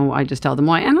 You know, I just tell them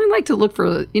why. And I like to look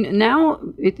for, you know, now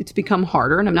it's become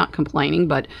harder, and I'm not complaining,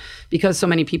 but because so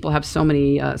many people have so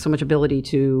much ability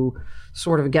to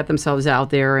sort of get themselves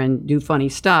out there and do funny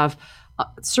stuff,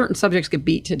 certain subjects get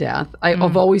beat to death.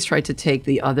 I've always tried to take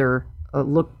the other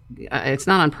look. It's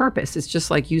not on purpose. It's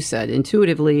just like you said.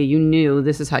 Intuitively, you knew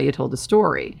this is how you told the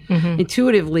story.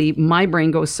 Intuitively, my brain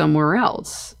goes somewhere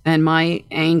else, and my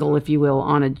angle, if you will,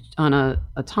 on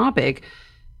a topic.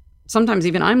 Sometimes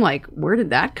even I'm like, where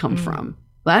did that come from?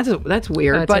 That's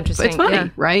weird, but it's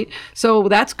funny, right? So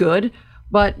that's good.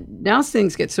 But now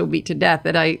things get so beat to death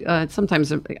that I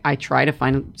sometimes I try to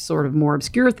find sort of more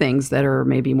obscure things that are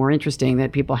maybe more interesting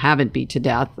that people haven't beat to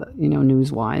death, you know,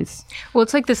 news-wise. Well,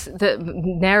 it's like the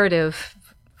narrative,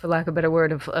 for lack of a better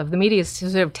word, of the media is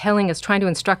sort of telling us, trying to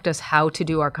instruct us how to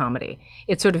do our comedy.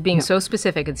 It's sort of being so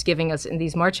specific. It's giving us in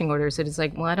these marching orders that it's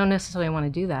like, well, I don't necessarily want to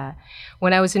do that.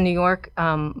 When I was in New York,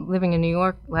 living in New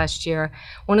York last year,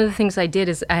 one of the things I did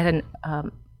is I had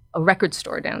a record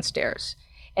store downstairs.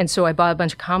 And so I bought a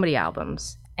bunch of comedy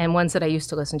albums and ones that I used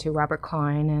to listen to, Robert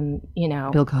Klein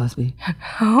and, Bill Cosby.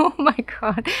 Oh my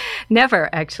God. Never,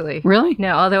 actually. Really?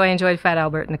 No, although I enjoyed Fat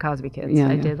Albert and the Cosby Kids.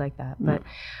 I did like that. But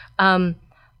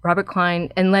Robert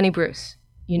Klein and Lenny Bruce,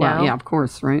 Well, yeah, of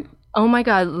course, right? Oh my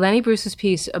God, Lenny Bruce's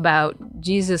piece about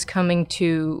Jesus coming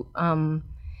to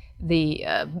the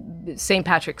St.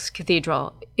 Patrick's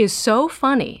Cathedral is so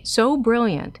funny, so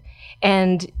brilliant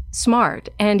and smart.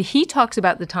 And he talks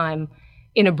about the time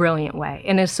in a brilliant way,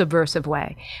 in a subversive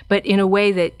way, but in a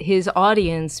way that his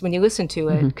audience, when you listen to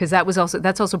it, because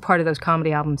that's also part of those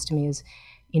comedy albums to me is,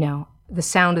 the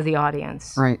sound of the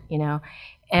audience, right?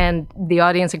 And the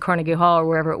audience at Carnegie Hall or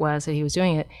wherever it was that he was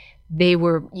doing it, they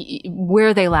were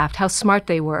where they laughed, how smart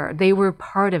they were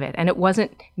part of it, and it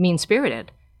wasn't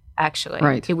mean-spirited, actually.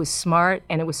 Right. It was smart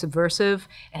and it was subversive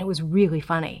and it was really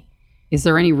funny. Is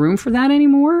there any room for that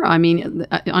anymore? I mean,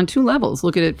 on two levels.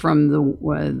 Look at it from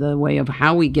the way of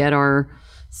how we get our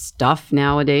stuff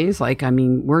nowadays. Like, I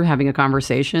mean, we're having a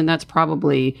conversation. That's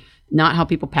probably not how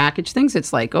people package things.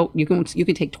 It's like, oh, you can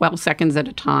take 12 seconds at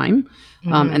a time,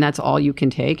 and that's all you can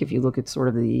take. If you look at sort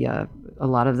of a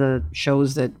lot of the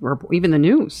shows that were, even the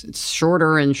news, it's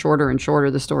shorter and shorter and shorter.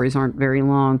 The stories aren't very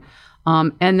long.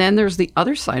 And then there's the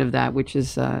other side of that, which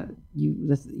is the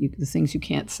things you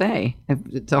can't say.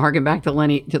 To harken back to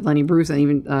Lenny Bruce and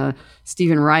even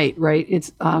Stephen Wright, right?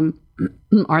 It's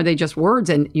are they just words?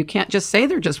 And you can't just say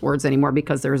they're just words anymore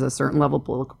because there's a certain level of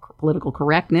political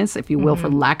correctness, if you will, for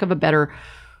lack of a better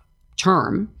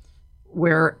term,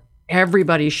 where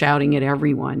everybody's shouting at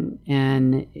everyone.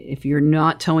 And if you're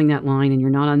not towing that line and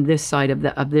you're not on this side of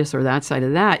this or that side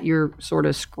of that, you're sort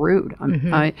of screwed.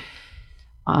 I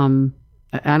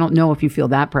don't know if you feel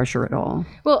that pressure at all.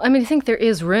 Well, I mean, I think there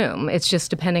is room. It's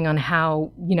just depending on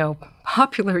how,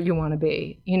 popular you want to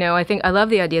be. I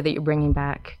love the idea that you're bringing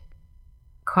back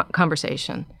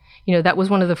conversation. That was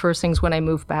one of the first things when I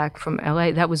moved back from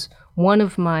LA. That was one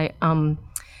of my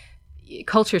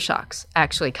culture shocks,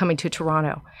 actually, coming to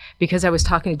Toronto, because I was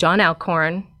talking to John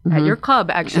Alcorn at your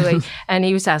club, actually, and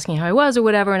he was asking how I was or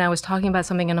whatever, and I was talking about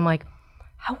something, and I'm like,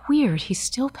 how weird, he's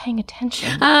still paying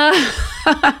attention.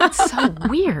 It's so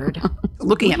weird.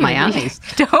 Looking at my eyes.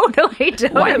 Totally.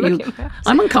 Why are you?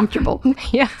 I'm uncomfortable.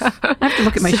 Yeah. I have to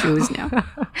look at my shoes now.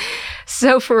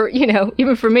 So for,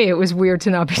 even for me, it was weird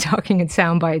to not be talking in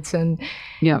sound bites and,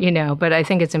 but I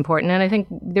think it's important. And I think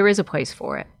there is a place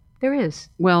for it. There is.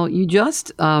 Well, you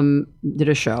just did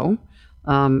a show.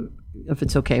 If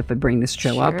it's okay if I bring this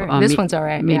show up. This one's all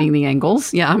right. Meeting the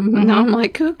Angles. Yeah. Now I'm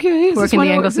like, okay. Working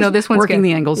the Angles. No, this one's Working good.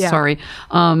 the Angles. Yeah. Sorry.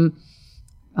 And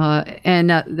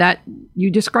that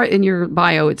you describe in your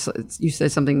bio, you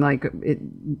said something like it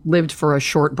lived for a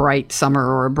short, bright summer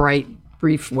or a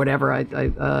brief, whatever,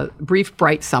 brief,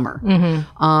 bright summer.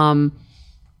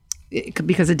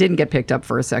 Because it didn't get picked up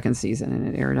for a second season and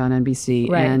it aired on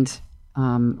NBC and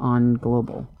on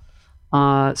Global.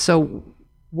 So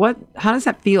how does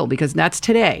that feel? Because that's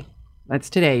today.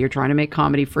 You're trying to make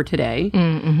comedy for today.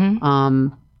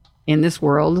 In this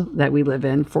world that we live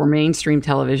in, for mainstream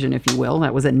television, if you will.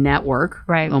 That was a network.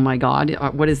 Right. Oh my God.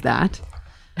 What is that?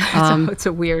 It's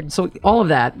a weird. So all of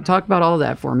that, talk about all of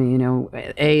that for me.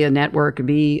 A network,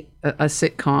 B, a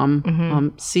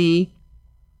sitcom, C,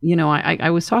 I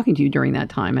was talking to you during that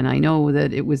time and I know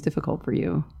that it was difficult for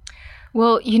you.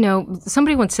 Well,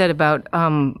 somebody once said about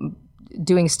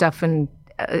doing stuff in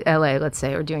LA, let's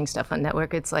say, or doing stuff on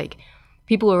network, it's like,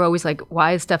 people are always like,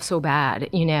 why is stuff so bad,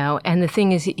 And the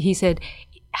thing is, he said,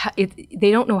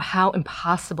 they don't know how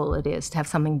impossible it is to have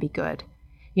something be good.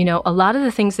 A lot of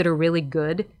the things that are really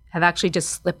good have actually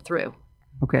just slipped through.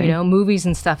 Okay. Movies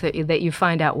and stuff that you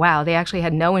find out, wow, they actually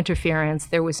had no interference.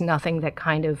 There was nothing that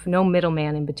no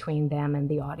middleman in between them and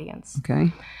the audience.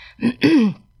 Okay.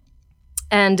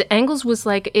 And Angles was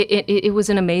like, it was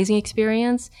an amazing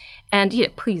experience. And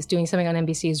please, doing something on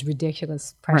NBC is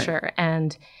ridiculous pressure. Right.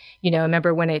 And, I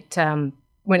remember when it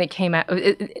came out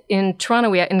in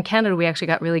Toronto, in Canada, we actually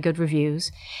got really good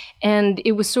reviews. And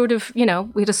it was sort of, we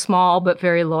had a small but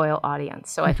very loyal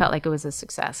audience. So I felt like it was a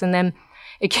success. And then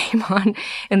it came on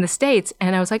in the States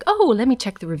and I was like, oh, let me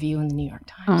check the review in the New York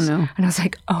Times. Oh, no. And I was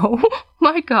like, oh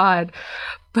my God.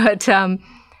 But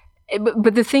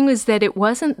the thing was that it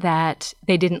wasn't that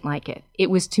they didn't like it.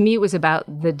 To me, it was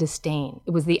about the disdain.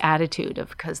 It was the attitude of,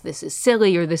 because this is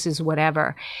silly or this is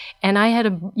whatever. And I had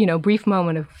a, brief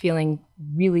moment of feeling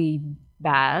really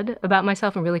bad about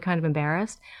myself and really kind of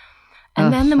embarrassed.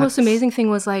 And then the most amazing thing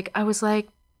was I was like,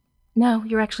 no,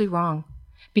 you're actually wrong.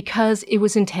 Because it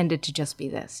was intended to just be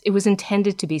this. It was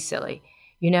intended to be silly.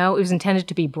 It was intended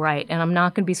to be bright. And I'm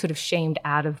not going to be sort of shamed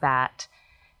out of that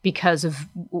because of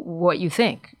what you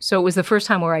think. So it was the first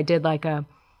time where I did like a,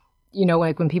 you know,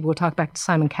 like when people would talk back to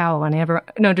Simon Cowell, and I never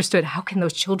understood, how can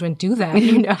those children do that,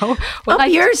 you know? Well,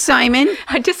 yours, Simon.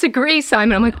 I disagree,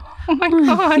 Simon. I'm like, oh my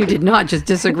God. You did not just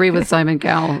disagree with Simon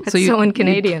Cowell. That's so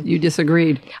un-Canadian. You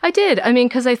disagreed. I did. I mean,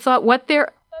 because I thought what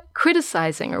they're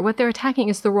criticizing or what they're attacking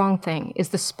is the wrong thing, is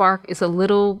the spark, is a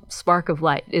little spark of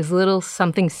light, is little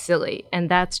something silly. And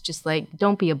that's just like,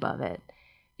 don't be above it.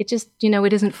 It just, you know,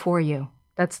 it isn't for you.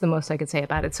 That's the most I could say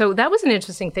about it. So that was an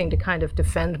interesting thing to kind of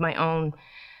defend my own,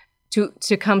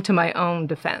 to come to my own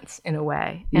defense in a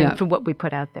way, and for what we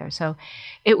put out there. So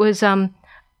it was, I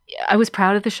was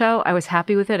proud of the show. I was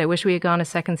happy with it. I wish we had gone a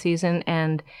second season,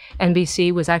 and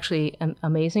NBC was actually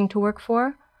amazing to work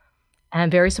for and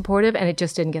very supportive, and it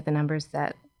just didn't get the numbers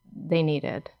that they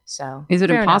needed. So is it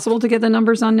impossible to get the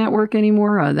numbers on network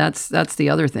anymore? That's the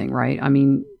other thing, right? I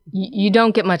mean, you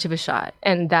don't get much of a shot,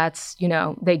 and that's, you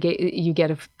know, you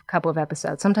get a couple of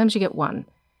episodes. Sometimes you get one.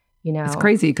 You know, it's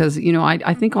crazy because, you know,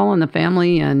 I think All in the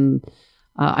Family, and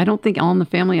I don't think All in the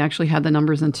Family actually had the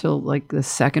numbers until like the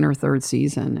second or third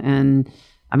season. And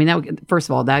I mean, first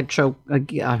of all, that show,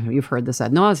 you've heard this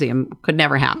ad nauseum, could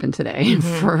never happen today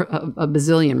for a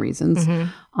bazillion reasons.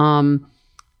 And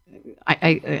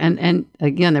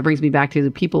again, that brings me back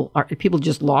to people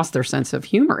just lost their sense of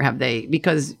humor, have they?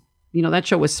 Because, you know, that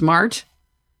show was smart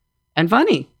and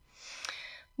funny.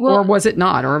 Well, or was it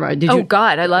not? Or did you? Oh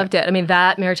God, I loved it. I mean,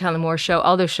 that Mary Tyler Moore show,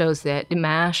 all those shows that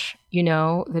MASH, you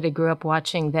know, that I grew up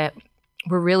watching that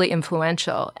were really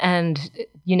influential. And,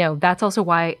 you know, that's also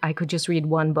why I could just read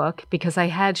one book, because I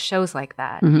had shows like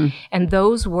that. And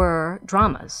those were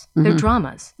dramas. They're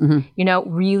dramas, you know,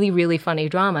 really, really funny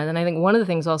dramas. And I think one of the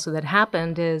things also that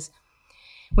happened is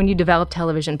when you develop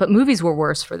television, but movies were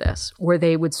worse for this, where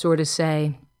they would sort of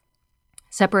say,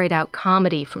 separate out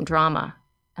comedy from drama.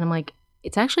 And I'm like,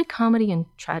 it's actually comedy and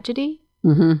tragedy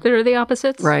that are the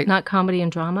opposites, right? Not comedy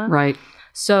and drama. Right.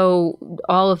 So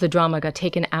all of the drama got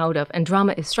taken out of, and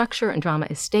drama is structure, and drama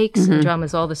is stakes, and drama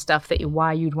is all the stuff that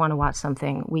why you'd want to watch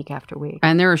something week after week.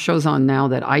 And there are shows on now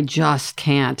that I just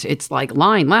can't. It's like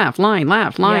line, laugh,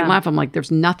 laugh. I'm like, there's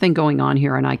nothing going on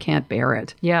here, and I can't bear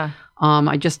it. Yeah.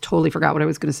 I just totally forgot what I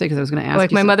was going to say because I was going to ask.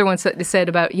 Like my mother once said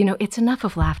about, you know, it's enough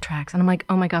of laugh tracks, and I'm like,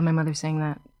 oh my God, my mother's saying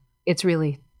that. It's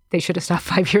really. They should have stopped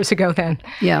 5 years ago then.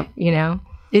 Yeah. You know?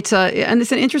 It's and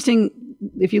it's an interesting,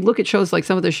 if you look at shows like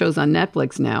some of the shows on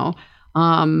Netflix now,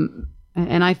 and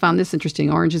I found this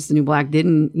interesting, Orange is the New Black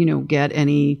didn't, you know, get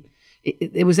any,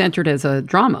 it was entered as a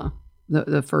drama,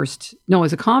 as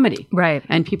a comedy. Right.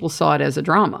 And people saw it as a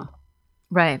drama.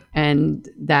 Right. And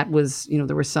that was, you know,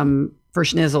 there was some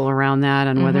verschnizzle around that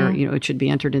and whether, you know, it should be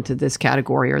entered into this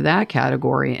category or that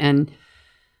category. And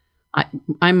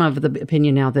I'm of the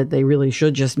opinion now that they really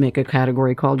should just make a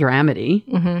category called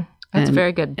dramedy. That's a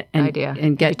very good idea.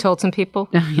 And have you told some people?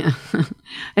 Yeah.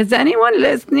 Is anyone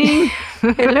listening?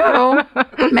 Hello?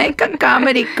 Make a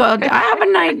comedy called, I have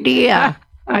an idea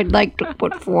I'd like to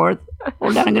put forth.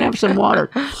 Hold on, I'm going to have some water.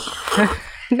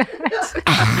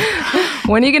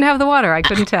 When are you going to have the water? I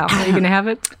couldn't tell. Are you going to have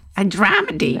it? A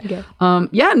dramedy.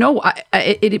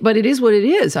 Okay. But it is what it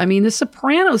is. I mean, The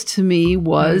Sopranos to me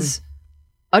was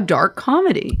a dark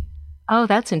comedy. Oh,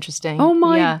 that's interesting. Oh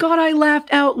my God, I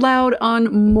laughed out loud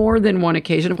on more than one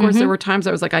occasion. Of course, there were times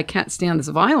I was like, I can't stand this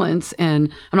violence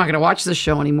and I'm not going to watch this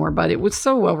show anymore. But it was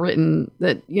so well written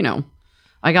that, you know,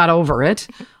 I got over it.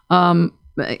 And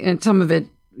some of it,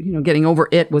 you know, getting over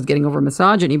it was getting over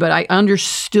misogyny. But I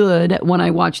understood when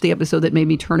I watched the episode that made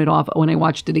me turn it off. When I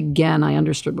watched it again, I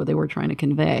understood what they were trying to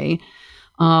convey.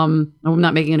 I'm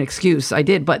not making an excuse. I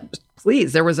did. But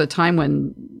please, there was a time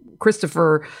when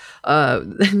Christopher,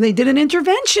 they did an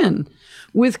intervention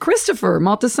with Christopher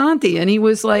Moltisanti, and he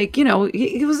was like, you know,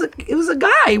 he was a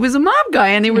guy, he was a mob guy,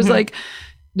 and he was like,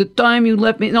 the time you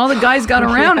left me, and all the guys got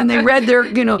around and they read their,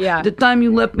 you know, the time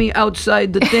you left me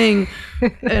outside the thing,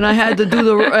 and I had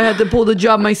to pull the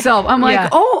job myself. I'm like,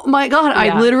 oh my God,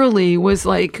 I literally was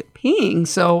like peeing.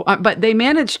 So, but they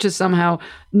managed to somehow.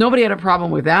 Nobody had a problem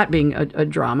with that being a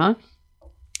drama.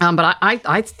 But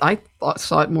I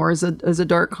saw it more as a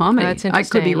dark comedy. That's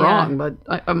interesting. I could be wrong, but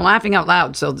I'm laughing out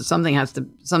loud. So something has to.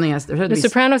 The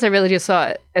Sopranos, I really just saw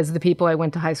it as the people I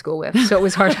went to high school with. So it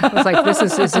was hard. I was like,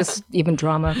 is this even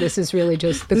drama? This is really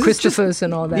just the Christophers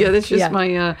and all that. Yeah, that's just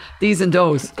my these and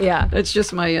those. Yeah, that's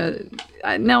just my.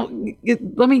 Now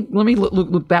let me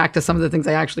look back to some of the things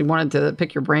I actually wanted to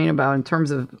pick your brain about in terms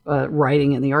of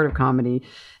writing and the art of comedy.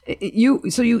 You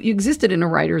existed in a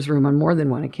writer's room on more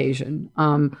than one occasion.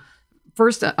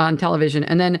 First on television,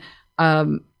 and then I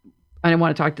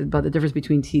want to talk about the difference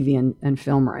between TV and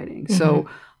film writing. So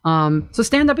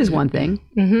stand up is one thing.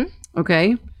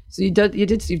 Okay. So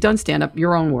you've done stand up,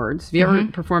 your own words. Have you ever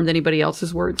performed anybody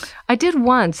else's words? I did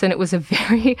once, and it was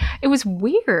it was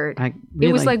weird.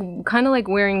 It was like kind of like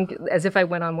wearing, as if I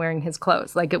went on wearing his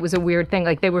clothes. Like it was a weird thing.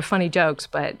 Like they were funny jokes,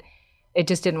 but it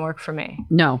just didn't work for me.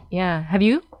 No. Yeah. Have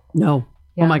you? No.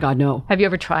 Yeah. Oh my God, no. Have you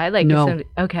ever tried? Like no.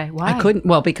 Okay. Why? I couldn't.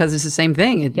 Well, because it's the same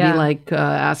thing. It'd be like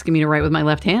asking me to write with my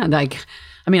left hand. I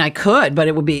mean, I could, but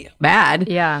it would be bad.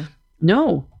 Yeah.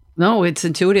 No, it's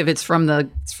intuitive. It's from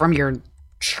your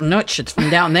schnutch. It's from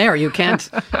down there. You can't.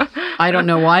 I don't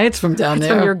know why it's from down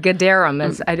there. From your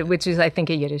Gedarim, which is, I think,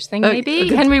 a Yiddish thing, maybe.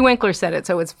 Henry Winkler said it,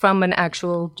 so it's from an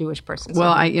actual Jewish person.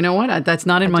 Well, you know what? That's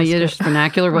not in my Yiddish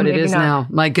vernacular, but it is now.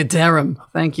 My Gedarim.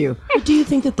 Thank you. Do you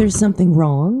think that there's something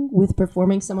wrong with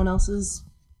performing someone else's?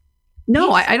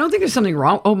 No, I don't think there's something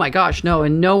wrong. Oh my gosh, no.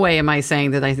 In no way am I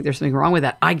saying that I think there's something wrong with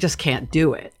that. I just can't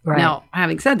do it. Right. Now,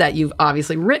 having said that, you've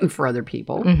obviously written for other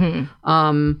people.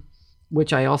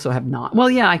 Which I also have not.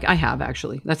 Well, yeah, I have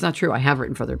actually. That's not true. I have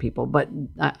written for other people, but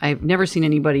I've never seen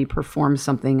anybody perform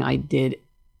something I did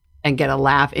and get a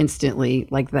laugh instantly,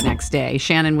 like the next day.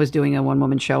 Shannon was doing a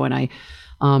one-woman show, and I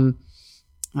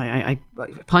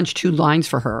punched 2 lines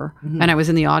for her, and I was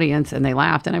in the audience, and they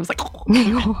laughed, and I was like,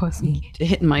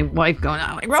 hitting my wife, going,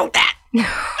 "Oh, I wrote that.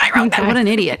 I wrote that. What an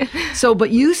idiot!" So, but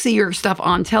you see your stuff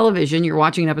on television. You're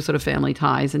watching an episode of Family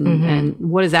Ties, and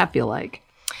what does that feel like?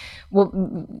 Well,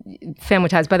 Family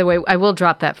Ties, by the way, I will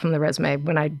drop that from the resume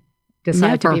when I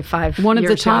decide to be 5 one of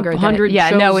years the top younger 100 Yeah,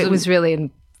 shows. no, it was really,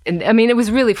 I mean, it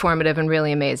was really formative and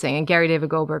really amazing. And Gary David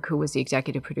Goldberg, who was the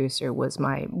executive producer, was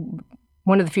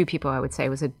one of the few people I would say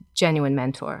was a genuine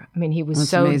mentor. I mean, he was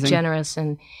so amazing. generous,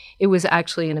 and it was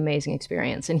actually an amazing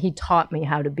experience. And he taught me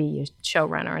how to be a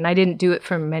showrunner. And I didn't do it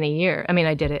for many years. I mean,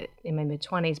 I did it in my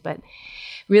mid-20s, but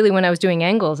really when I was doing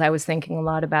Engels, I was thinking a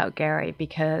lot about Gary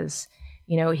because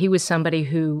he was somebody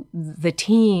who the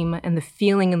team and the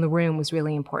feeling in the room was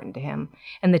really important to him.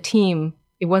 And the team,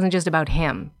 it wasn't just about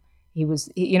him. He was,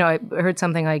 I heard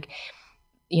something like,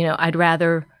 I'd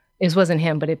rather, this wasn't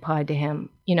him, but it applied to him,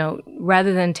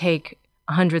 rather than take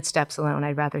 100 steps alone,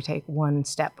 I'd rather take 1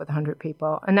 step with 100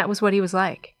 people. And that was what he was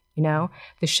like, the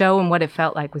show and what it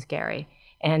felt like was Gary.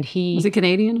 And he was he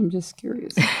Canadian? I'm just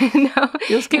curious. No,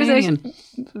 he was Canadian.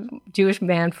 He was a Jewish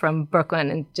man from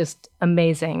Brooklyn, and just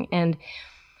amazing. And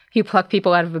he plucked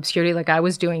people out of obscurity, like I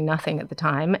was doing nothing at the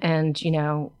time. And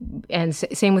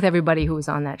same with everybody who was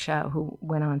on that show, who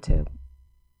went on to.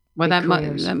 Well,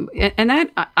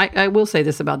 I will say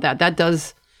this about that. That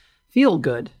does feel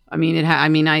good. I mean,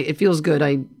 it feels good.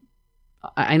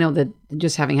 I know that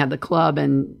just having had the club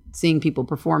and seeing people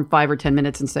perform 5 or 10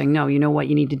 minutes and saying, no, you know what,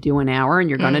 you need to do an hour, and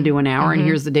you're going to do an hour, and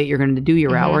here's the date you're going to do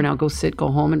your hour. Now go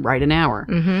home and write an hour.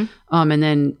 And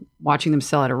then watching them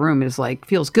sell out a room is like,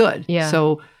 feels good. Yeah.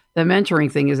 So the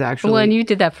mentoring thing is actually. Well, and you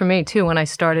did that for me too when I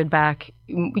started back,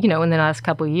 in the last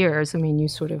couple of years. I mean, you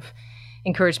sort of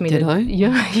encouraged me Did I?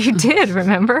 Yeah, you did,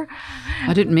 remember?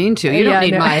 I didn't mean to. You don't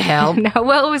need my help. No,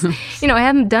 well, it was, I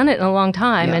hadn't done it in a long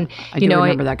time. Yeah, And, I do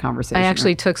remember that conversation. I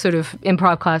actually took sort of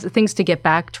improv classes, things to get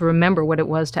back to remember what it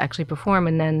was to actually perform.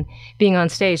 And then being on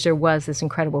stage, there was this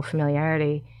incredible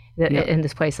familiarity in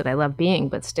this place that I love being,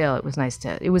 but still it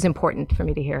was important for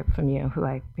me to hear it from you, who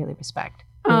I really respect.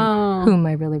 Whom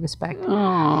I really respect.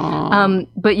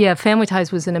 But yeah, Family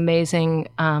Ties was an amazing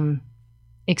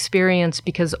experience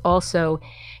because also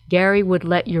Gary would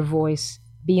let your voice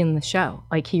be in the show.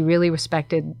 Like he really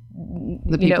respected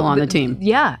the people on the team.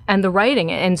 Yeah, and the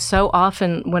writing. And so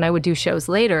often when I would do shows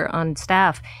later on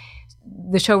staff,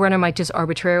 the showrunner might just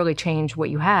arbitrarily change what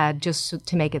you had just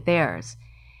to make it theirs.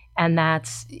 And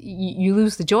that's, you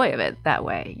lose the joy of it that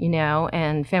way,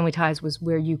 and Family Ties was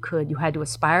where you had to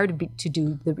aspire to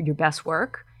do your best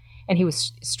work. And he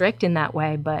was strict in that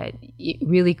way, but it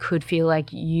really could feel like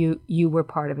you were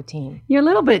part of a team. You're a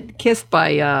little bit kissed by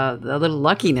a little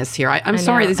luckiness here. I'm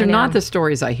sorry, these are not the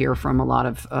stories I hear from a lot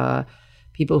of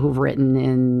people who've written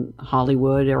in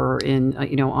Hollywood or in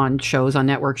on shows, on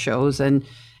network shows, and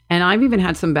I've even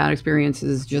had some bad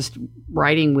experiences just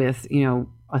writing with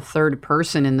a third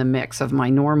person in the mix of my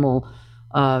normal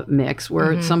mix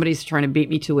where somebody's trying to beat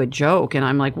me to a joke, and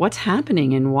I'm like, what's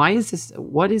happening, and why is this,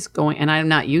 what is going, and I'm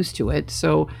not used to it.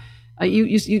 So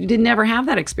you did never have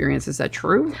that experience. Is that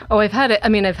true? Oh, I've had it. I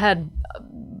mean, I've had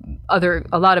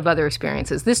a lot of other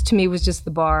experiences. This to me was just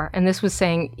the bar, and this was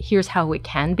saying, here's how it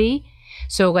can be.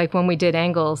 So like when we did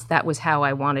Engels, that was how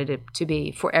I wanted it to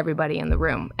be for everybody in the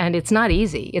room. And it's not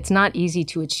easy. It's not easy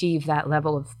to achieve that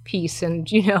level of peace and,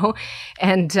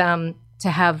 and to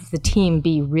have the team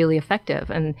be really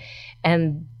effective. And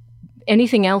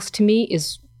anything else to me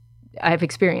is I've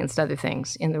experienced other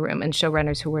things in the room and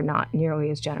showrunners who were not nearly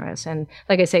as generous. And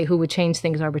like I say, who would change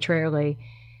things arbitrarily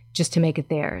just to make it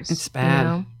theirs. It's bad. You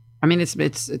know? I mean, it's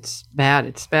bad.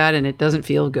 It's bad, and it doesn't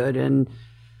feel good. And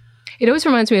it always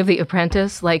reminds me of The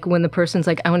Apprentice, like when the person's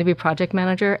like, I want to be project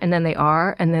manager, and then they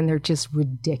are, and then they're just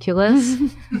ridiculous.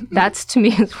 That's, to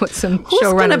me, is what some who's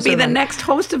showrunners going to be are the like. next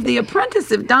host of The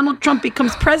Apprentice if Donald Trump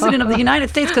becomes president of the United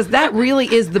States? Because that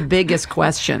really is the biggest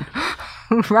question.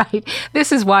 Right.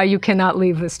 This is why you cannot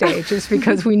leave the stage, is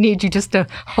because we need you just to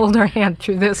hold our hand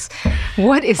through this.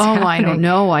 What is happening? I don't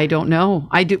know. I don't know.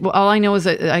 I do. Well, all I know is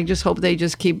that I just hope they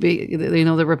just keep,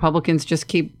 the Republicans just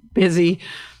keep busy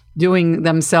doing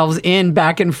themselves in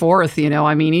back and forth.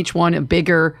 I mean, each one a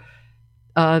bigger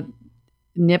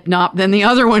nip-nop than the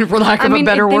other one, for lack of a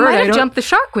better word. They might have jumped the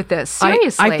shark with this.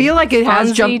 Seriously. I feel like it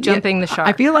has jumping the shark.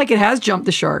 I feel like it has jumped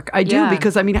the shark. I do,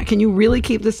 because, I mean, can you really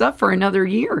keep this up for another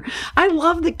year? I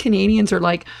love that Canadians are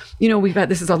like,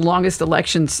 this is the longest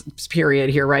elections period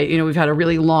here, right? We've had a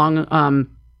really long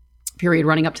period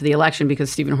running up to the election because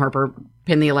Stephen Harper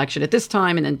pinned the election at this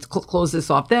time and then close this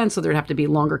off then. So there'd have to be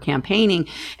longer campaigning.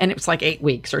 And it was like 8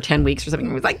 weeks or 10 weeks or something.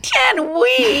 It was like, 10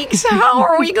 weeks? How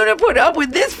are we going to put up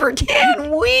with this for 10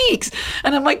 weeks?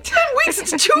 And I'm like, 10 weeks?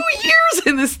 It's 2 years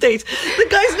in the States. The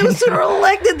guy's no sooner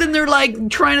elected than they're like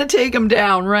trying to take him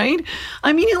down, right?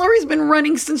 I mean, Hillary's been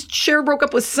running since Cher broke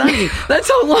up with Sonny.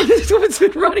 That's how long this woman's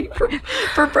been running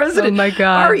for president. Oh my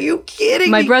God. Are you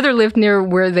kidding My me? brother lived near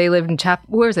where they lived in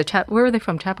where were they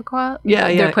from? Chappaqua? Yeah.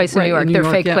 Their place in New York. Their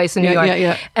fake place in New York.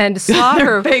 Yeah. And saw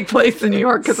her fake place in New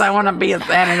York because I want to be a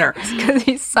senator. Because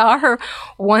he saw her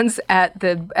once at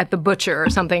the butcher or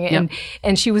something,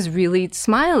 and she was really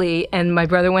smiley. And my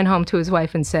brother went home to his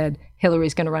wife and said,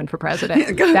 Hillary's going to run for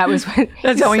president. That was when.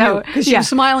 That's how he knew, because she was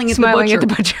smiling at the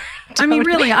butcher. Totally. I mean,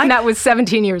 really, and that was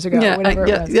 17 years ago. Whatever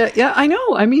it was. Yeah, I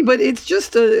know. I mean, but it's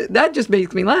just that just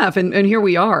makes me laugh. And here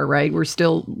we are, right?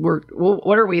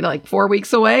 What are we, like 4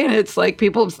 weeks away? And it's like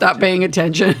people have stopped paying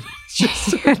attention.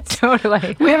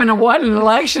 Totally. We haven't won an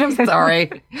election. I'm sorry.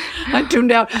 I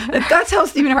tuned out. That's how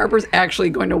Stephen Harper's actually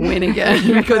going to win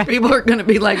again, because people are going to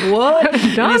be like, what?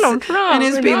 Donald Trump. And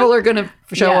his people are going to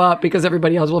show up because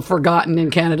everybody else will have forgotten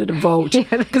in Canada to vote.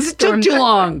 Because it took too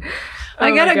long. I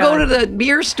got to go to the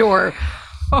beer store.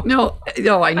 No,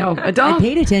 I know. I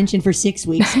paid attention for 6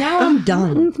 weeks. Now I'm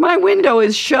done. My window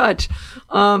is shut.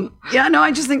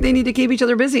 I just think they need to keep each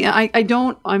other busy.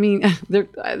 I mean,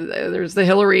 there's the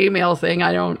Hillary email thing.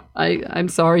 I'm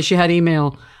sorry she had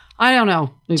email. I don't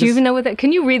know. Do you even know what that?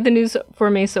 Can you read the news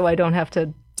for me so I don't have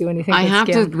to do anything? I have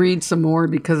to read some more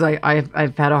because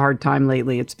I've had a hard time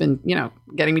lately. It's been,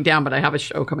 getting me down, but I have a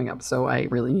show coming up, so I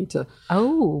really need to.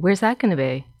 Oh, where's that going to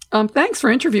be? Thanks for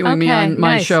interviewing me on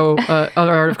my show,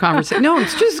 Art of Conversation. No,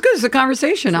 it's just good as a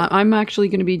conversation. I'm actually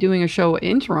going to be doing a show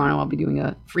in Toronto. I'll be doing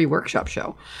a free workshop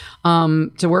show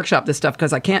to workshop this stuff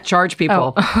because I can't charge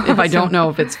people if I don't know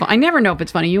if it's fun. I never know if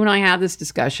it's funny. You and I had this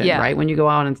discussion, right? When you go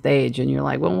out on stage and you're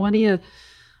like, well, what do you...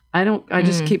 I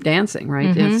just keep dancing,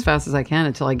 right? As fast as I can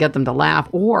until I get them to laugh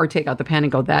or take out the pen and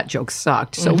go, that joke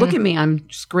sucked. So look at me, I'm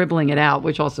scribbling it out,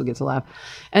 which also gets a laugh.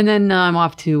 And then I'm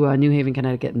off to New Haven,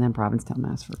 Connecticut, and then Provincetown,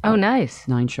 Mass. For nice.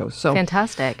 9 shows. So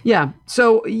fantastic. Yeah.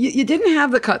 So you didn't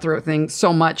have the cutthroat thing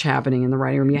so much happening in the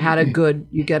writing room. You had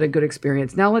you get a good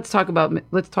experience. Now let's talk about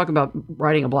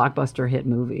writing a blockbuster hit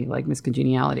movie like Miss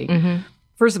Congeniality.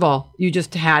 First of all, you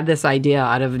just had this idea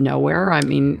out of nowhere. I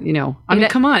mean,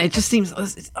 come on. It just seems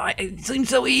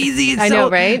so easy. I know,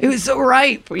 right? It was so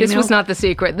ripe. This was not the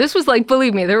secret. This was like,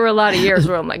 believe me, there were a lot of years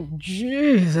where I'm like,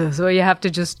 Jesus. Well,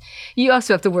 you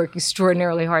also have to work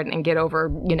extraordinarily hard and get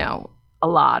over, a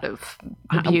lot of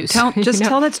abuse. Tell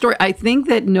that story. I think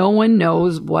that no one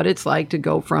knows what it's like to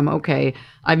go from, okay,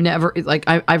 I've now written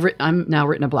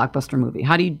a blockbuster movie.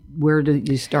 Where do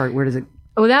you start? Where does it?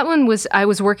 Oh, that one was, I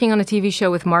was working on a TV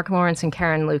show with Mark Lawrence and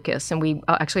Karen Lucas, and we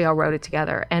actually all wrote it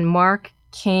together. And Mark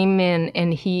came in,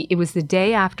 and it was the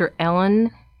day after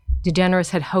Ellen DeGeneres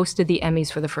had hosted the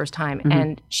Emmys for the first time,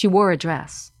 and she wore a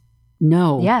dress.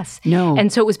 No. Yes. No.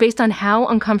 And so it was based on how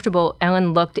uncomfortable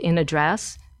Ellen looked in a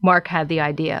dress. Mark had the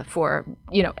idea for,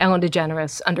 Ellen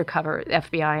DeGeneres, undercover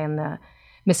FBI and the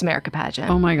Miss America pageant.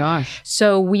 Oh my gosh.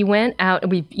 So we went out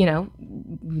and we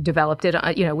developed it,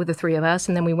 with the three of us.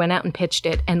 And then we went out and pitched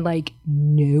it, and like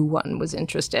no one was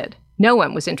interested. No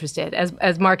one was interested.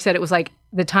 As Mark said, it was like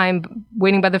the time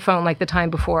waiting by the phone, like the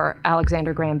time before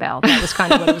Alexander Graham Bell. That was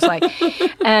kind of what it was like.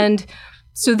 And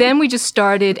so then we just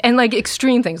started, and like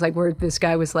extreme things, like where this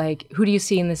guy was like, who do you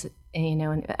see in this?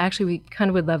 And actually we kind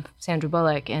of would love Sandra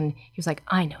Bullock. And he was like,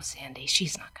 I know Sandy.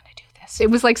 She's not going to do this.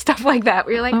 It was like stuff like that.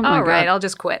 We were like, all right, I'll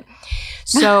just quit.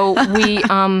 So we,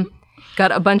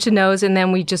 got a bunch of no's, and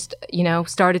then we just,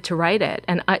 started to write it.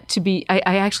 And I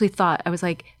actually thought, I was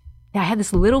like, I had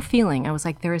this little feeling. I was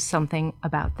like, there is something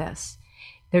about this.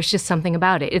 There's just something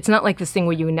about it. It's not like this thing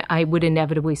where I would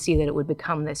inevitably see that it would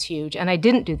become this huge. And I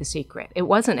didn't do The Secret. It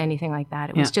wasn't anything like that.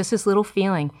 It was just this little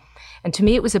feeling. And to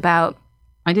me, it was about...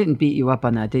 I didn't beat you up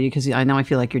on that, did you? Because I know I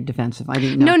feel like you're defensive. I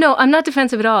didn't know. No, I'm not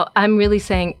defensive at all. I'm really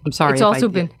saying... I'm sorry. It's also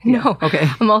been... Yeah. No. Okay.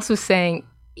 I'm also saying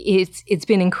it's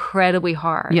been incredibly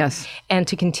hard. Yes. And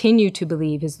to continue to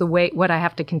believe is what I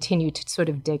have to continue to sort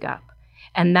of dig up.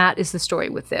 And that is the story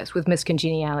with Miss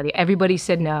Congeniality. Everybody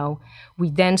said no. We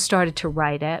then started to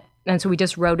write it. And so we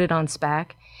just wrote it on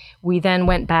spec. We then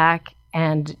went back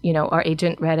and, our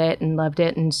agent read it and loved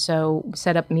it. And so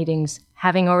set up meetings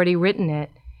having already written it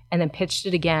and then pitched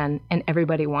it again, and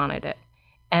everybody wanted it.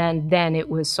 And then it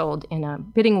was sold in a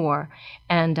bidding war,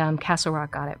 and Castle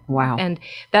Rock got it. Wow. And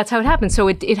that's how it happened. So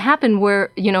it happened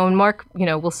where, and Mark,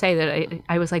 will say that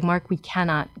I was like, Mark, we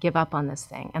cannot give up on this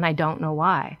thing. And I don't know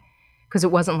why. Because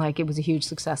it wasn't like it was a huge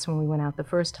success when we went out the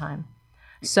first time.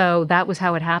 So that was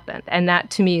how it happened. And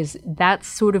that, to me, that's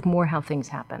sort of more how things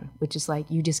happen, which is like,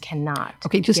 you just cannot.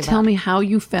 Okay, just tell me how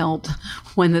you felt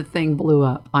when the thing blew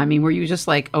up. I mean, were you just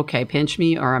like, okay, pinch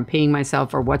me, or I'm peeing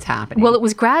myself, or what's happening? Well, it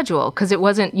was gradual, because it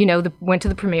wasn't, went to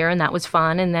the premiere, and that was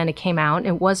fun, and then it came out, and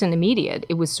it wasn't immediate.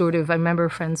 It was sort of, I remember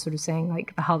friends sort of saying,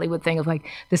 like, the Hollywood thing of, like,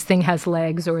 this thing has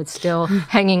legs, or it's still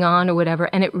hanging on, or whatever.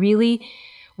 And it really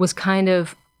was kind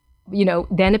of,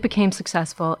 then it became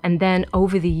successful. And then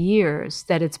over the years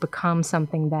that it's become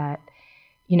something that,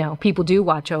 people do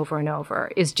watch over and over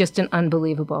is just an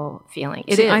unbelievable feeling.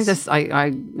 It is. I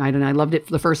don't know. I loved it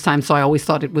for the first time, so I always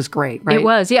thought it was great, right? It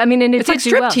was. Yeah, I mean, and it's like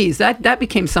striptease. Well. That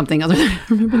became something other than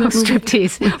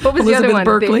striptease. What was Elizabeth the other one?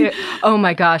 Berkley. Oh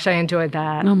my gosh, I enjoyed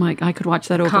that. Oh my, I could watch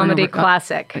that over Comedy and over.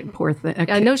 classic. Poor thing.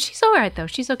 Okay. No, she's all right though.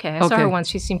 She's okay. I saw her once.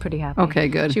 She seemed pretty happy. Okay,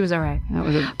 good. She was all right. That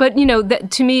was But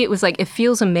to me, it was like, it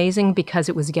feels amazing because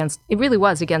it really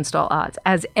was against all odds,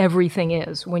 as everything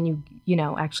is when you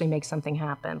actually make something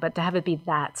happen. But to have it be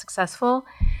that successful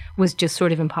was just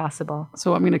sort of impossible.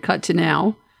 So I'm going to cut to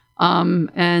now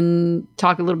and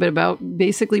talk a little bit about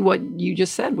basically what you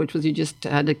just said, which was you just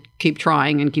had to keep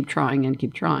trying and keep trying and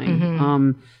keep trying.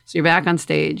 Mm-hmm. So you're back on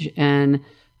stage, and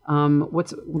what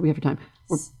do we have for time?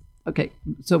 Okay,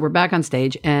 so we're back on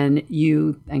stage, and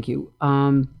thank you,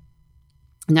 now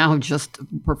have just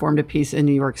performed a piece in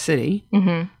New York City.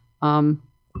 Mm-hmm.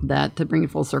 That, to bring it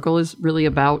full circle, is really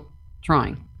about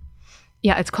trying.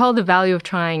 Yeah, it's called The Value of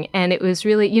Trying. And it was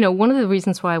really, one of the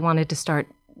reasons why I wanted to start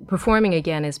performing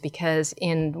again is because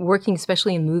in working,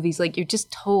 especially in movies, like, you're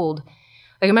just told,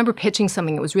 like, I remember pitching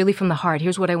something that was really from the heart.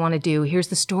 Here's what I want to do. Here's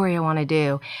the story I want to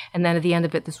do. And then at the end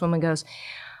of it, this woman goes,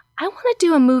 I want to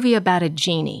do a movie about a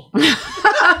genie.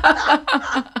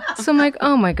 So I'm like,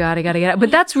 oh my God, I got to get out.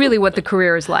 But that's really what the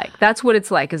career is like. That's what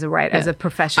it's like as a writer, as a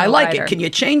professional I like writer. it. Can you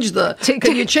change the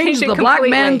black completely.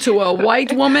 man to a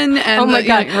white woman? And oh my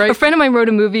God. Right? A friend of mine wrote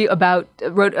a movie about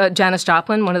Janis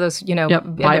Joplin, one of those,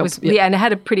 and it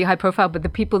had a pretty high profile, but the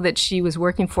people that she was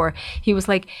working for, he was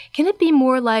like, can it be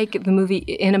more like the movie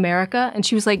In America? And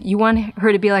she was like, you want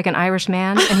her to be like an Irish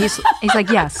man? And he's like,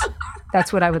 yes,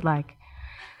 that's what I would like.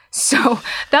 So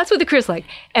that's what the career's like.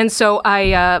 And so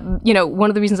I, one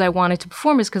of the reasons I wanted to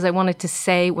perform is because I wanted to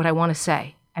say what I want to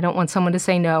say. I don't want someone to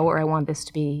say no, or I want this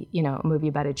to be, a movie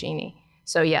about a genie.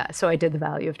 So yeah, so I did The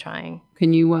Value of Trying.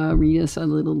 Can you read us a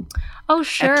little? Oh,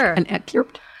 sure. An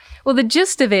excerpt? Well, the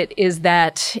gist of it is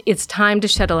that it's time to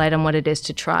shed a light on what it is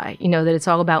to try. That it's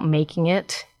all about making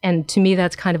it. And to me,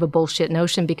 that's kind of a bullshit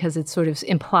notion, because it sort of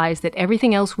implies that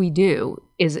everything else we do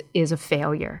is a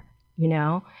failure,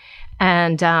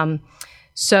 And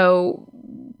so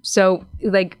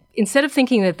like, instead of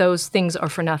thinking that those things are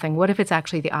for nothing, what if it's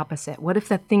actually the opposite? What if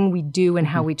that thing we do and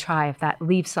how we try, if that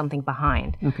leaves something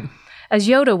behind? Okay. As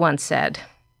Yoda once said,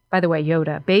 by the way,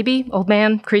 Yoda, baby, old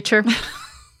man, creature.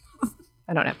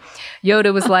 I don't know.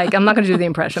 Yoda was like, I'm not going to do the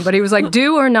impression, but he was like,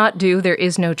 do or not do, there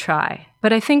is no try.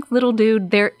 But I think, little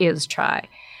dude, there is try.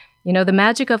 The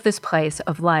magic of this place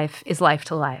of life is life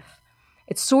to life.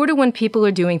 It's sort of when people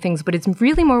are doing things, but it's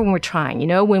really more when we're trying,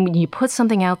 when you put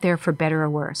something out there for better or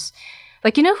worse.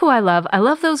 Like, who I love? I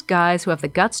love those guys who have the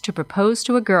guts to propose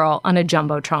to a girl on a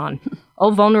Jumbotron.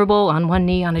 All vulnerable, on one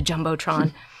knee on a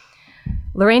Jumbotron.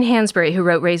 Lorraine Hansberry, who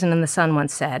wrote Raisin in the Sun,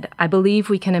 once said, I believe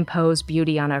we can impose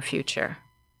beauty on our future.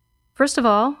 First of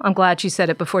all, I'm glad she said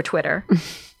it before Twitter,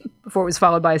 before it was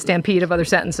followed by a stampede of other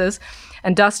sentences.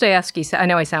 And Dostoevsky said, I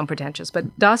know I sound pretentious,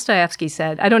 but Dostoevsky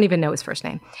said, I don't even know his first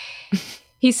name.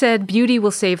 He said, beauty will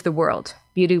save the world.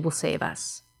 Beauty will save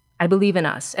us. I believe in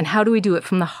us. And how do we do it?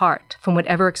 From the heart, from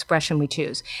whatever expression we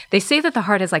choose. They say that the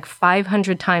heart has like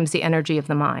 500 times the energy of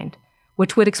the mind,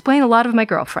 which would explain a lot of my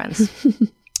girlfriends.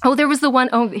 There was the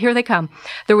one, here they come.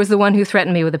 There was the one who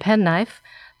threatened me with a penknife,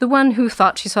 the one who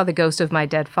thought she saw the ghost of my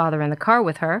dead father in the car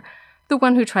with her, the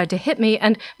one who tried to hit me,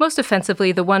 and most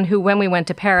offensively, the one who, when we went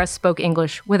to Paris, spoke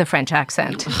English with a French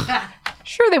accent.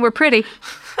 Sure, they were pretty.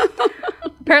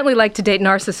 Apparently like to date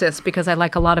narcissists because I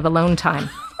like a lot of alone time.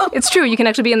 It's true, you can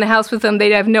actually be in the house with them, they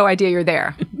have no idea you're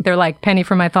there. They're like, penny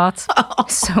for my thoughts.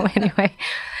 So anyway,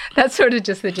 that's sort of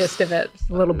just the gist of it.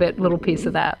 A little piece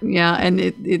of that. Yeah, and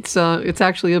it's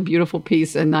actually a beautiful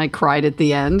piece, and I cried at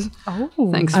the end.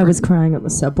 Oh, thanks. I was crying on the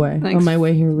subway on my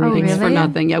way here. Reading. Thanks for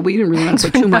nothing. Yeah, we didn't really want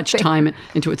to put too much time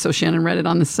into it, so Shannon read it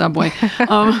on the subway.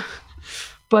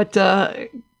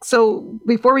 So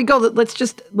before we go,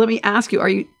 let me ask you: Are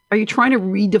you trying to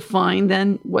redefine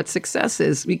then what success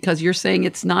is? Because you're saying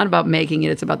it's not about making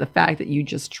it; it's about the fact that you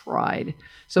just tried.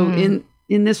 So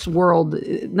in this world,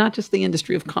 not just the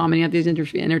industry of comedy, not the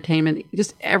industry of entertainment,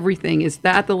 just everything. Is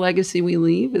that the legacy we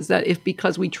leave? Is that if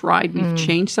because we tried, we've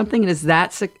changed something? And is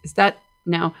that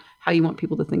now how you want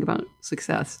people to think about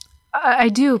success? I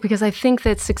do, because I think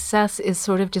that success is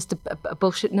sort of just a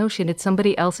bullshit notion. It's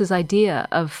somebody else's idea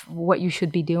of what you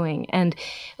should be doing. And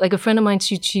like a friend of mine,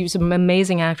 she was an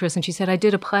amazing actress, and she said, I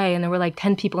did a play, and there were like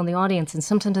 10 people in the audience. And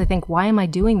sometimes I think, why am I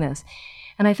doing this?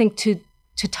 And I think to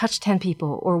touch 10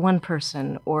 people or one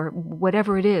person or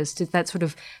whatever it is, to that sort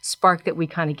of spark that we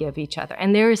kind of give each other.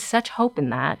 And there is such hope in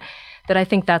that I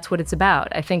think that's what it's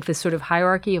about. I think this sort of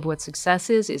hierarchy of what success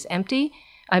is empty.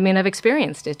 I mean, I've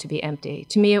experienced it to be empty.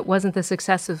 To me, it wasn't the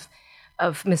success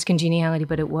of Miss Congeniality,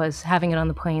 but it was having it on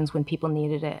the planes when people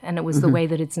needed it. And it was the way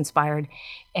that it's inspired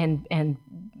and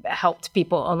helped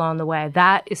people along the way.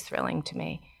 That is thrilling to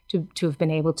me. To have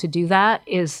been able to do that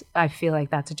I feel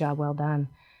like that's a job well done,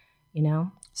 you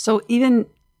know? So even,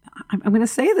 I'm going to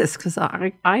say this because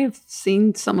I have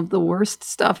seen some of the worst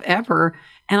stuff ever,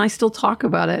 and I still talk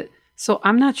about it. So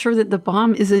I'm not sure that the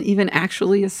bomb isn't even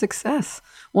actually a success.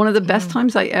 One of the best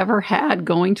times I ever had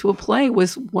going to a play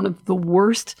was one of the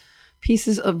worst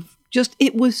pieces of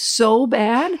it was so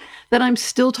bad that I'm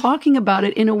still talking about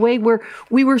it in a way where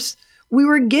we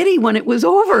were giddy when it was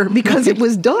over because it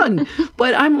was done.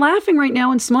 But I'm laughing right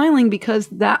now and smiling because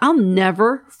I'll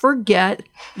never forget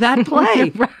that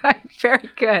play. Right. Very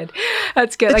good.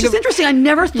 That's good. It's just interesting. I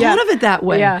never thought of it that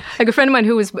way. Yeah. Like a friend of mine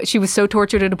she was so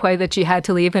tortured at a play that she had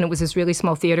to leave, and it was this really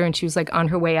small theater, and she was like on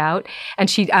her way out,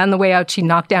 and on the way out, she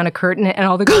knocked down a curtain, and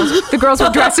all the girls were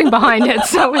dressing behind it.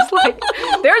 So it was like,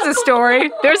 there's a story.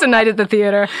 There's a night at the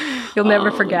theater you'll never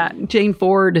forget. Jane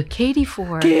Ford. Katie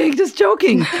Ford. Just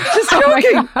joking. Just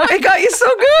joking. It got you so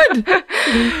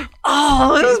good.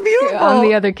 Oh, it was beautiful. On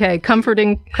the other K,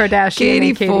 Comforting Kardashian.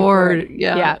 Katie Ford. Ford.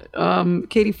 Yeah.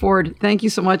 Katie Ford, thank you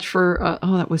so much for,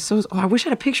 that was so, I wish I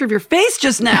had a picture of your face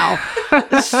just now.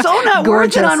 It's so not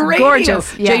worth it on radio.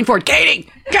 Gorgeous. Yeah. Jane Ford. Katie.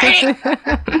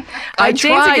 I tried.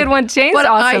 Jane's a good one. Jane's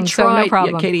awesome, so no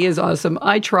problem. Yeah, Katie is awesome.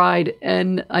 I tried,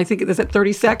 and I think is it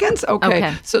 30 seconds?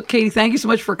 Okay. So, Katie, thank you so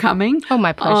much for coming. Oh,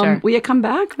 my pleasure. Will you come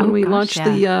back when we launch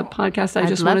the podcast? I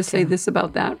just want to say this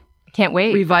about that. Can't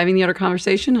wait. Reviving the Utter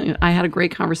Conversation. I had a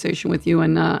great conversation with you,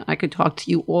 and I could talk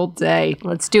to you all day.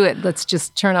 Let's do it. Let's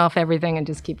just turn off everything and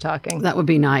just keep talking. That would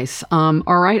be nice. All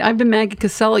right. I've been Maggie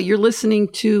Casella. You're listening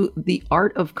to The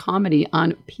Art of Comedy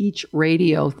on Peach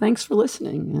Radio. Thanks for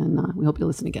listening, and we hope you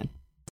listen again.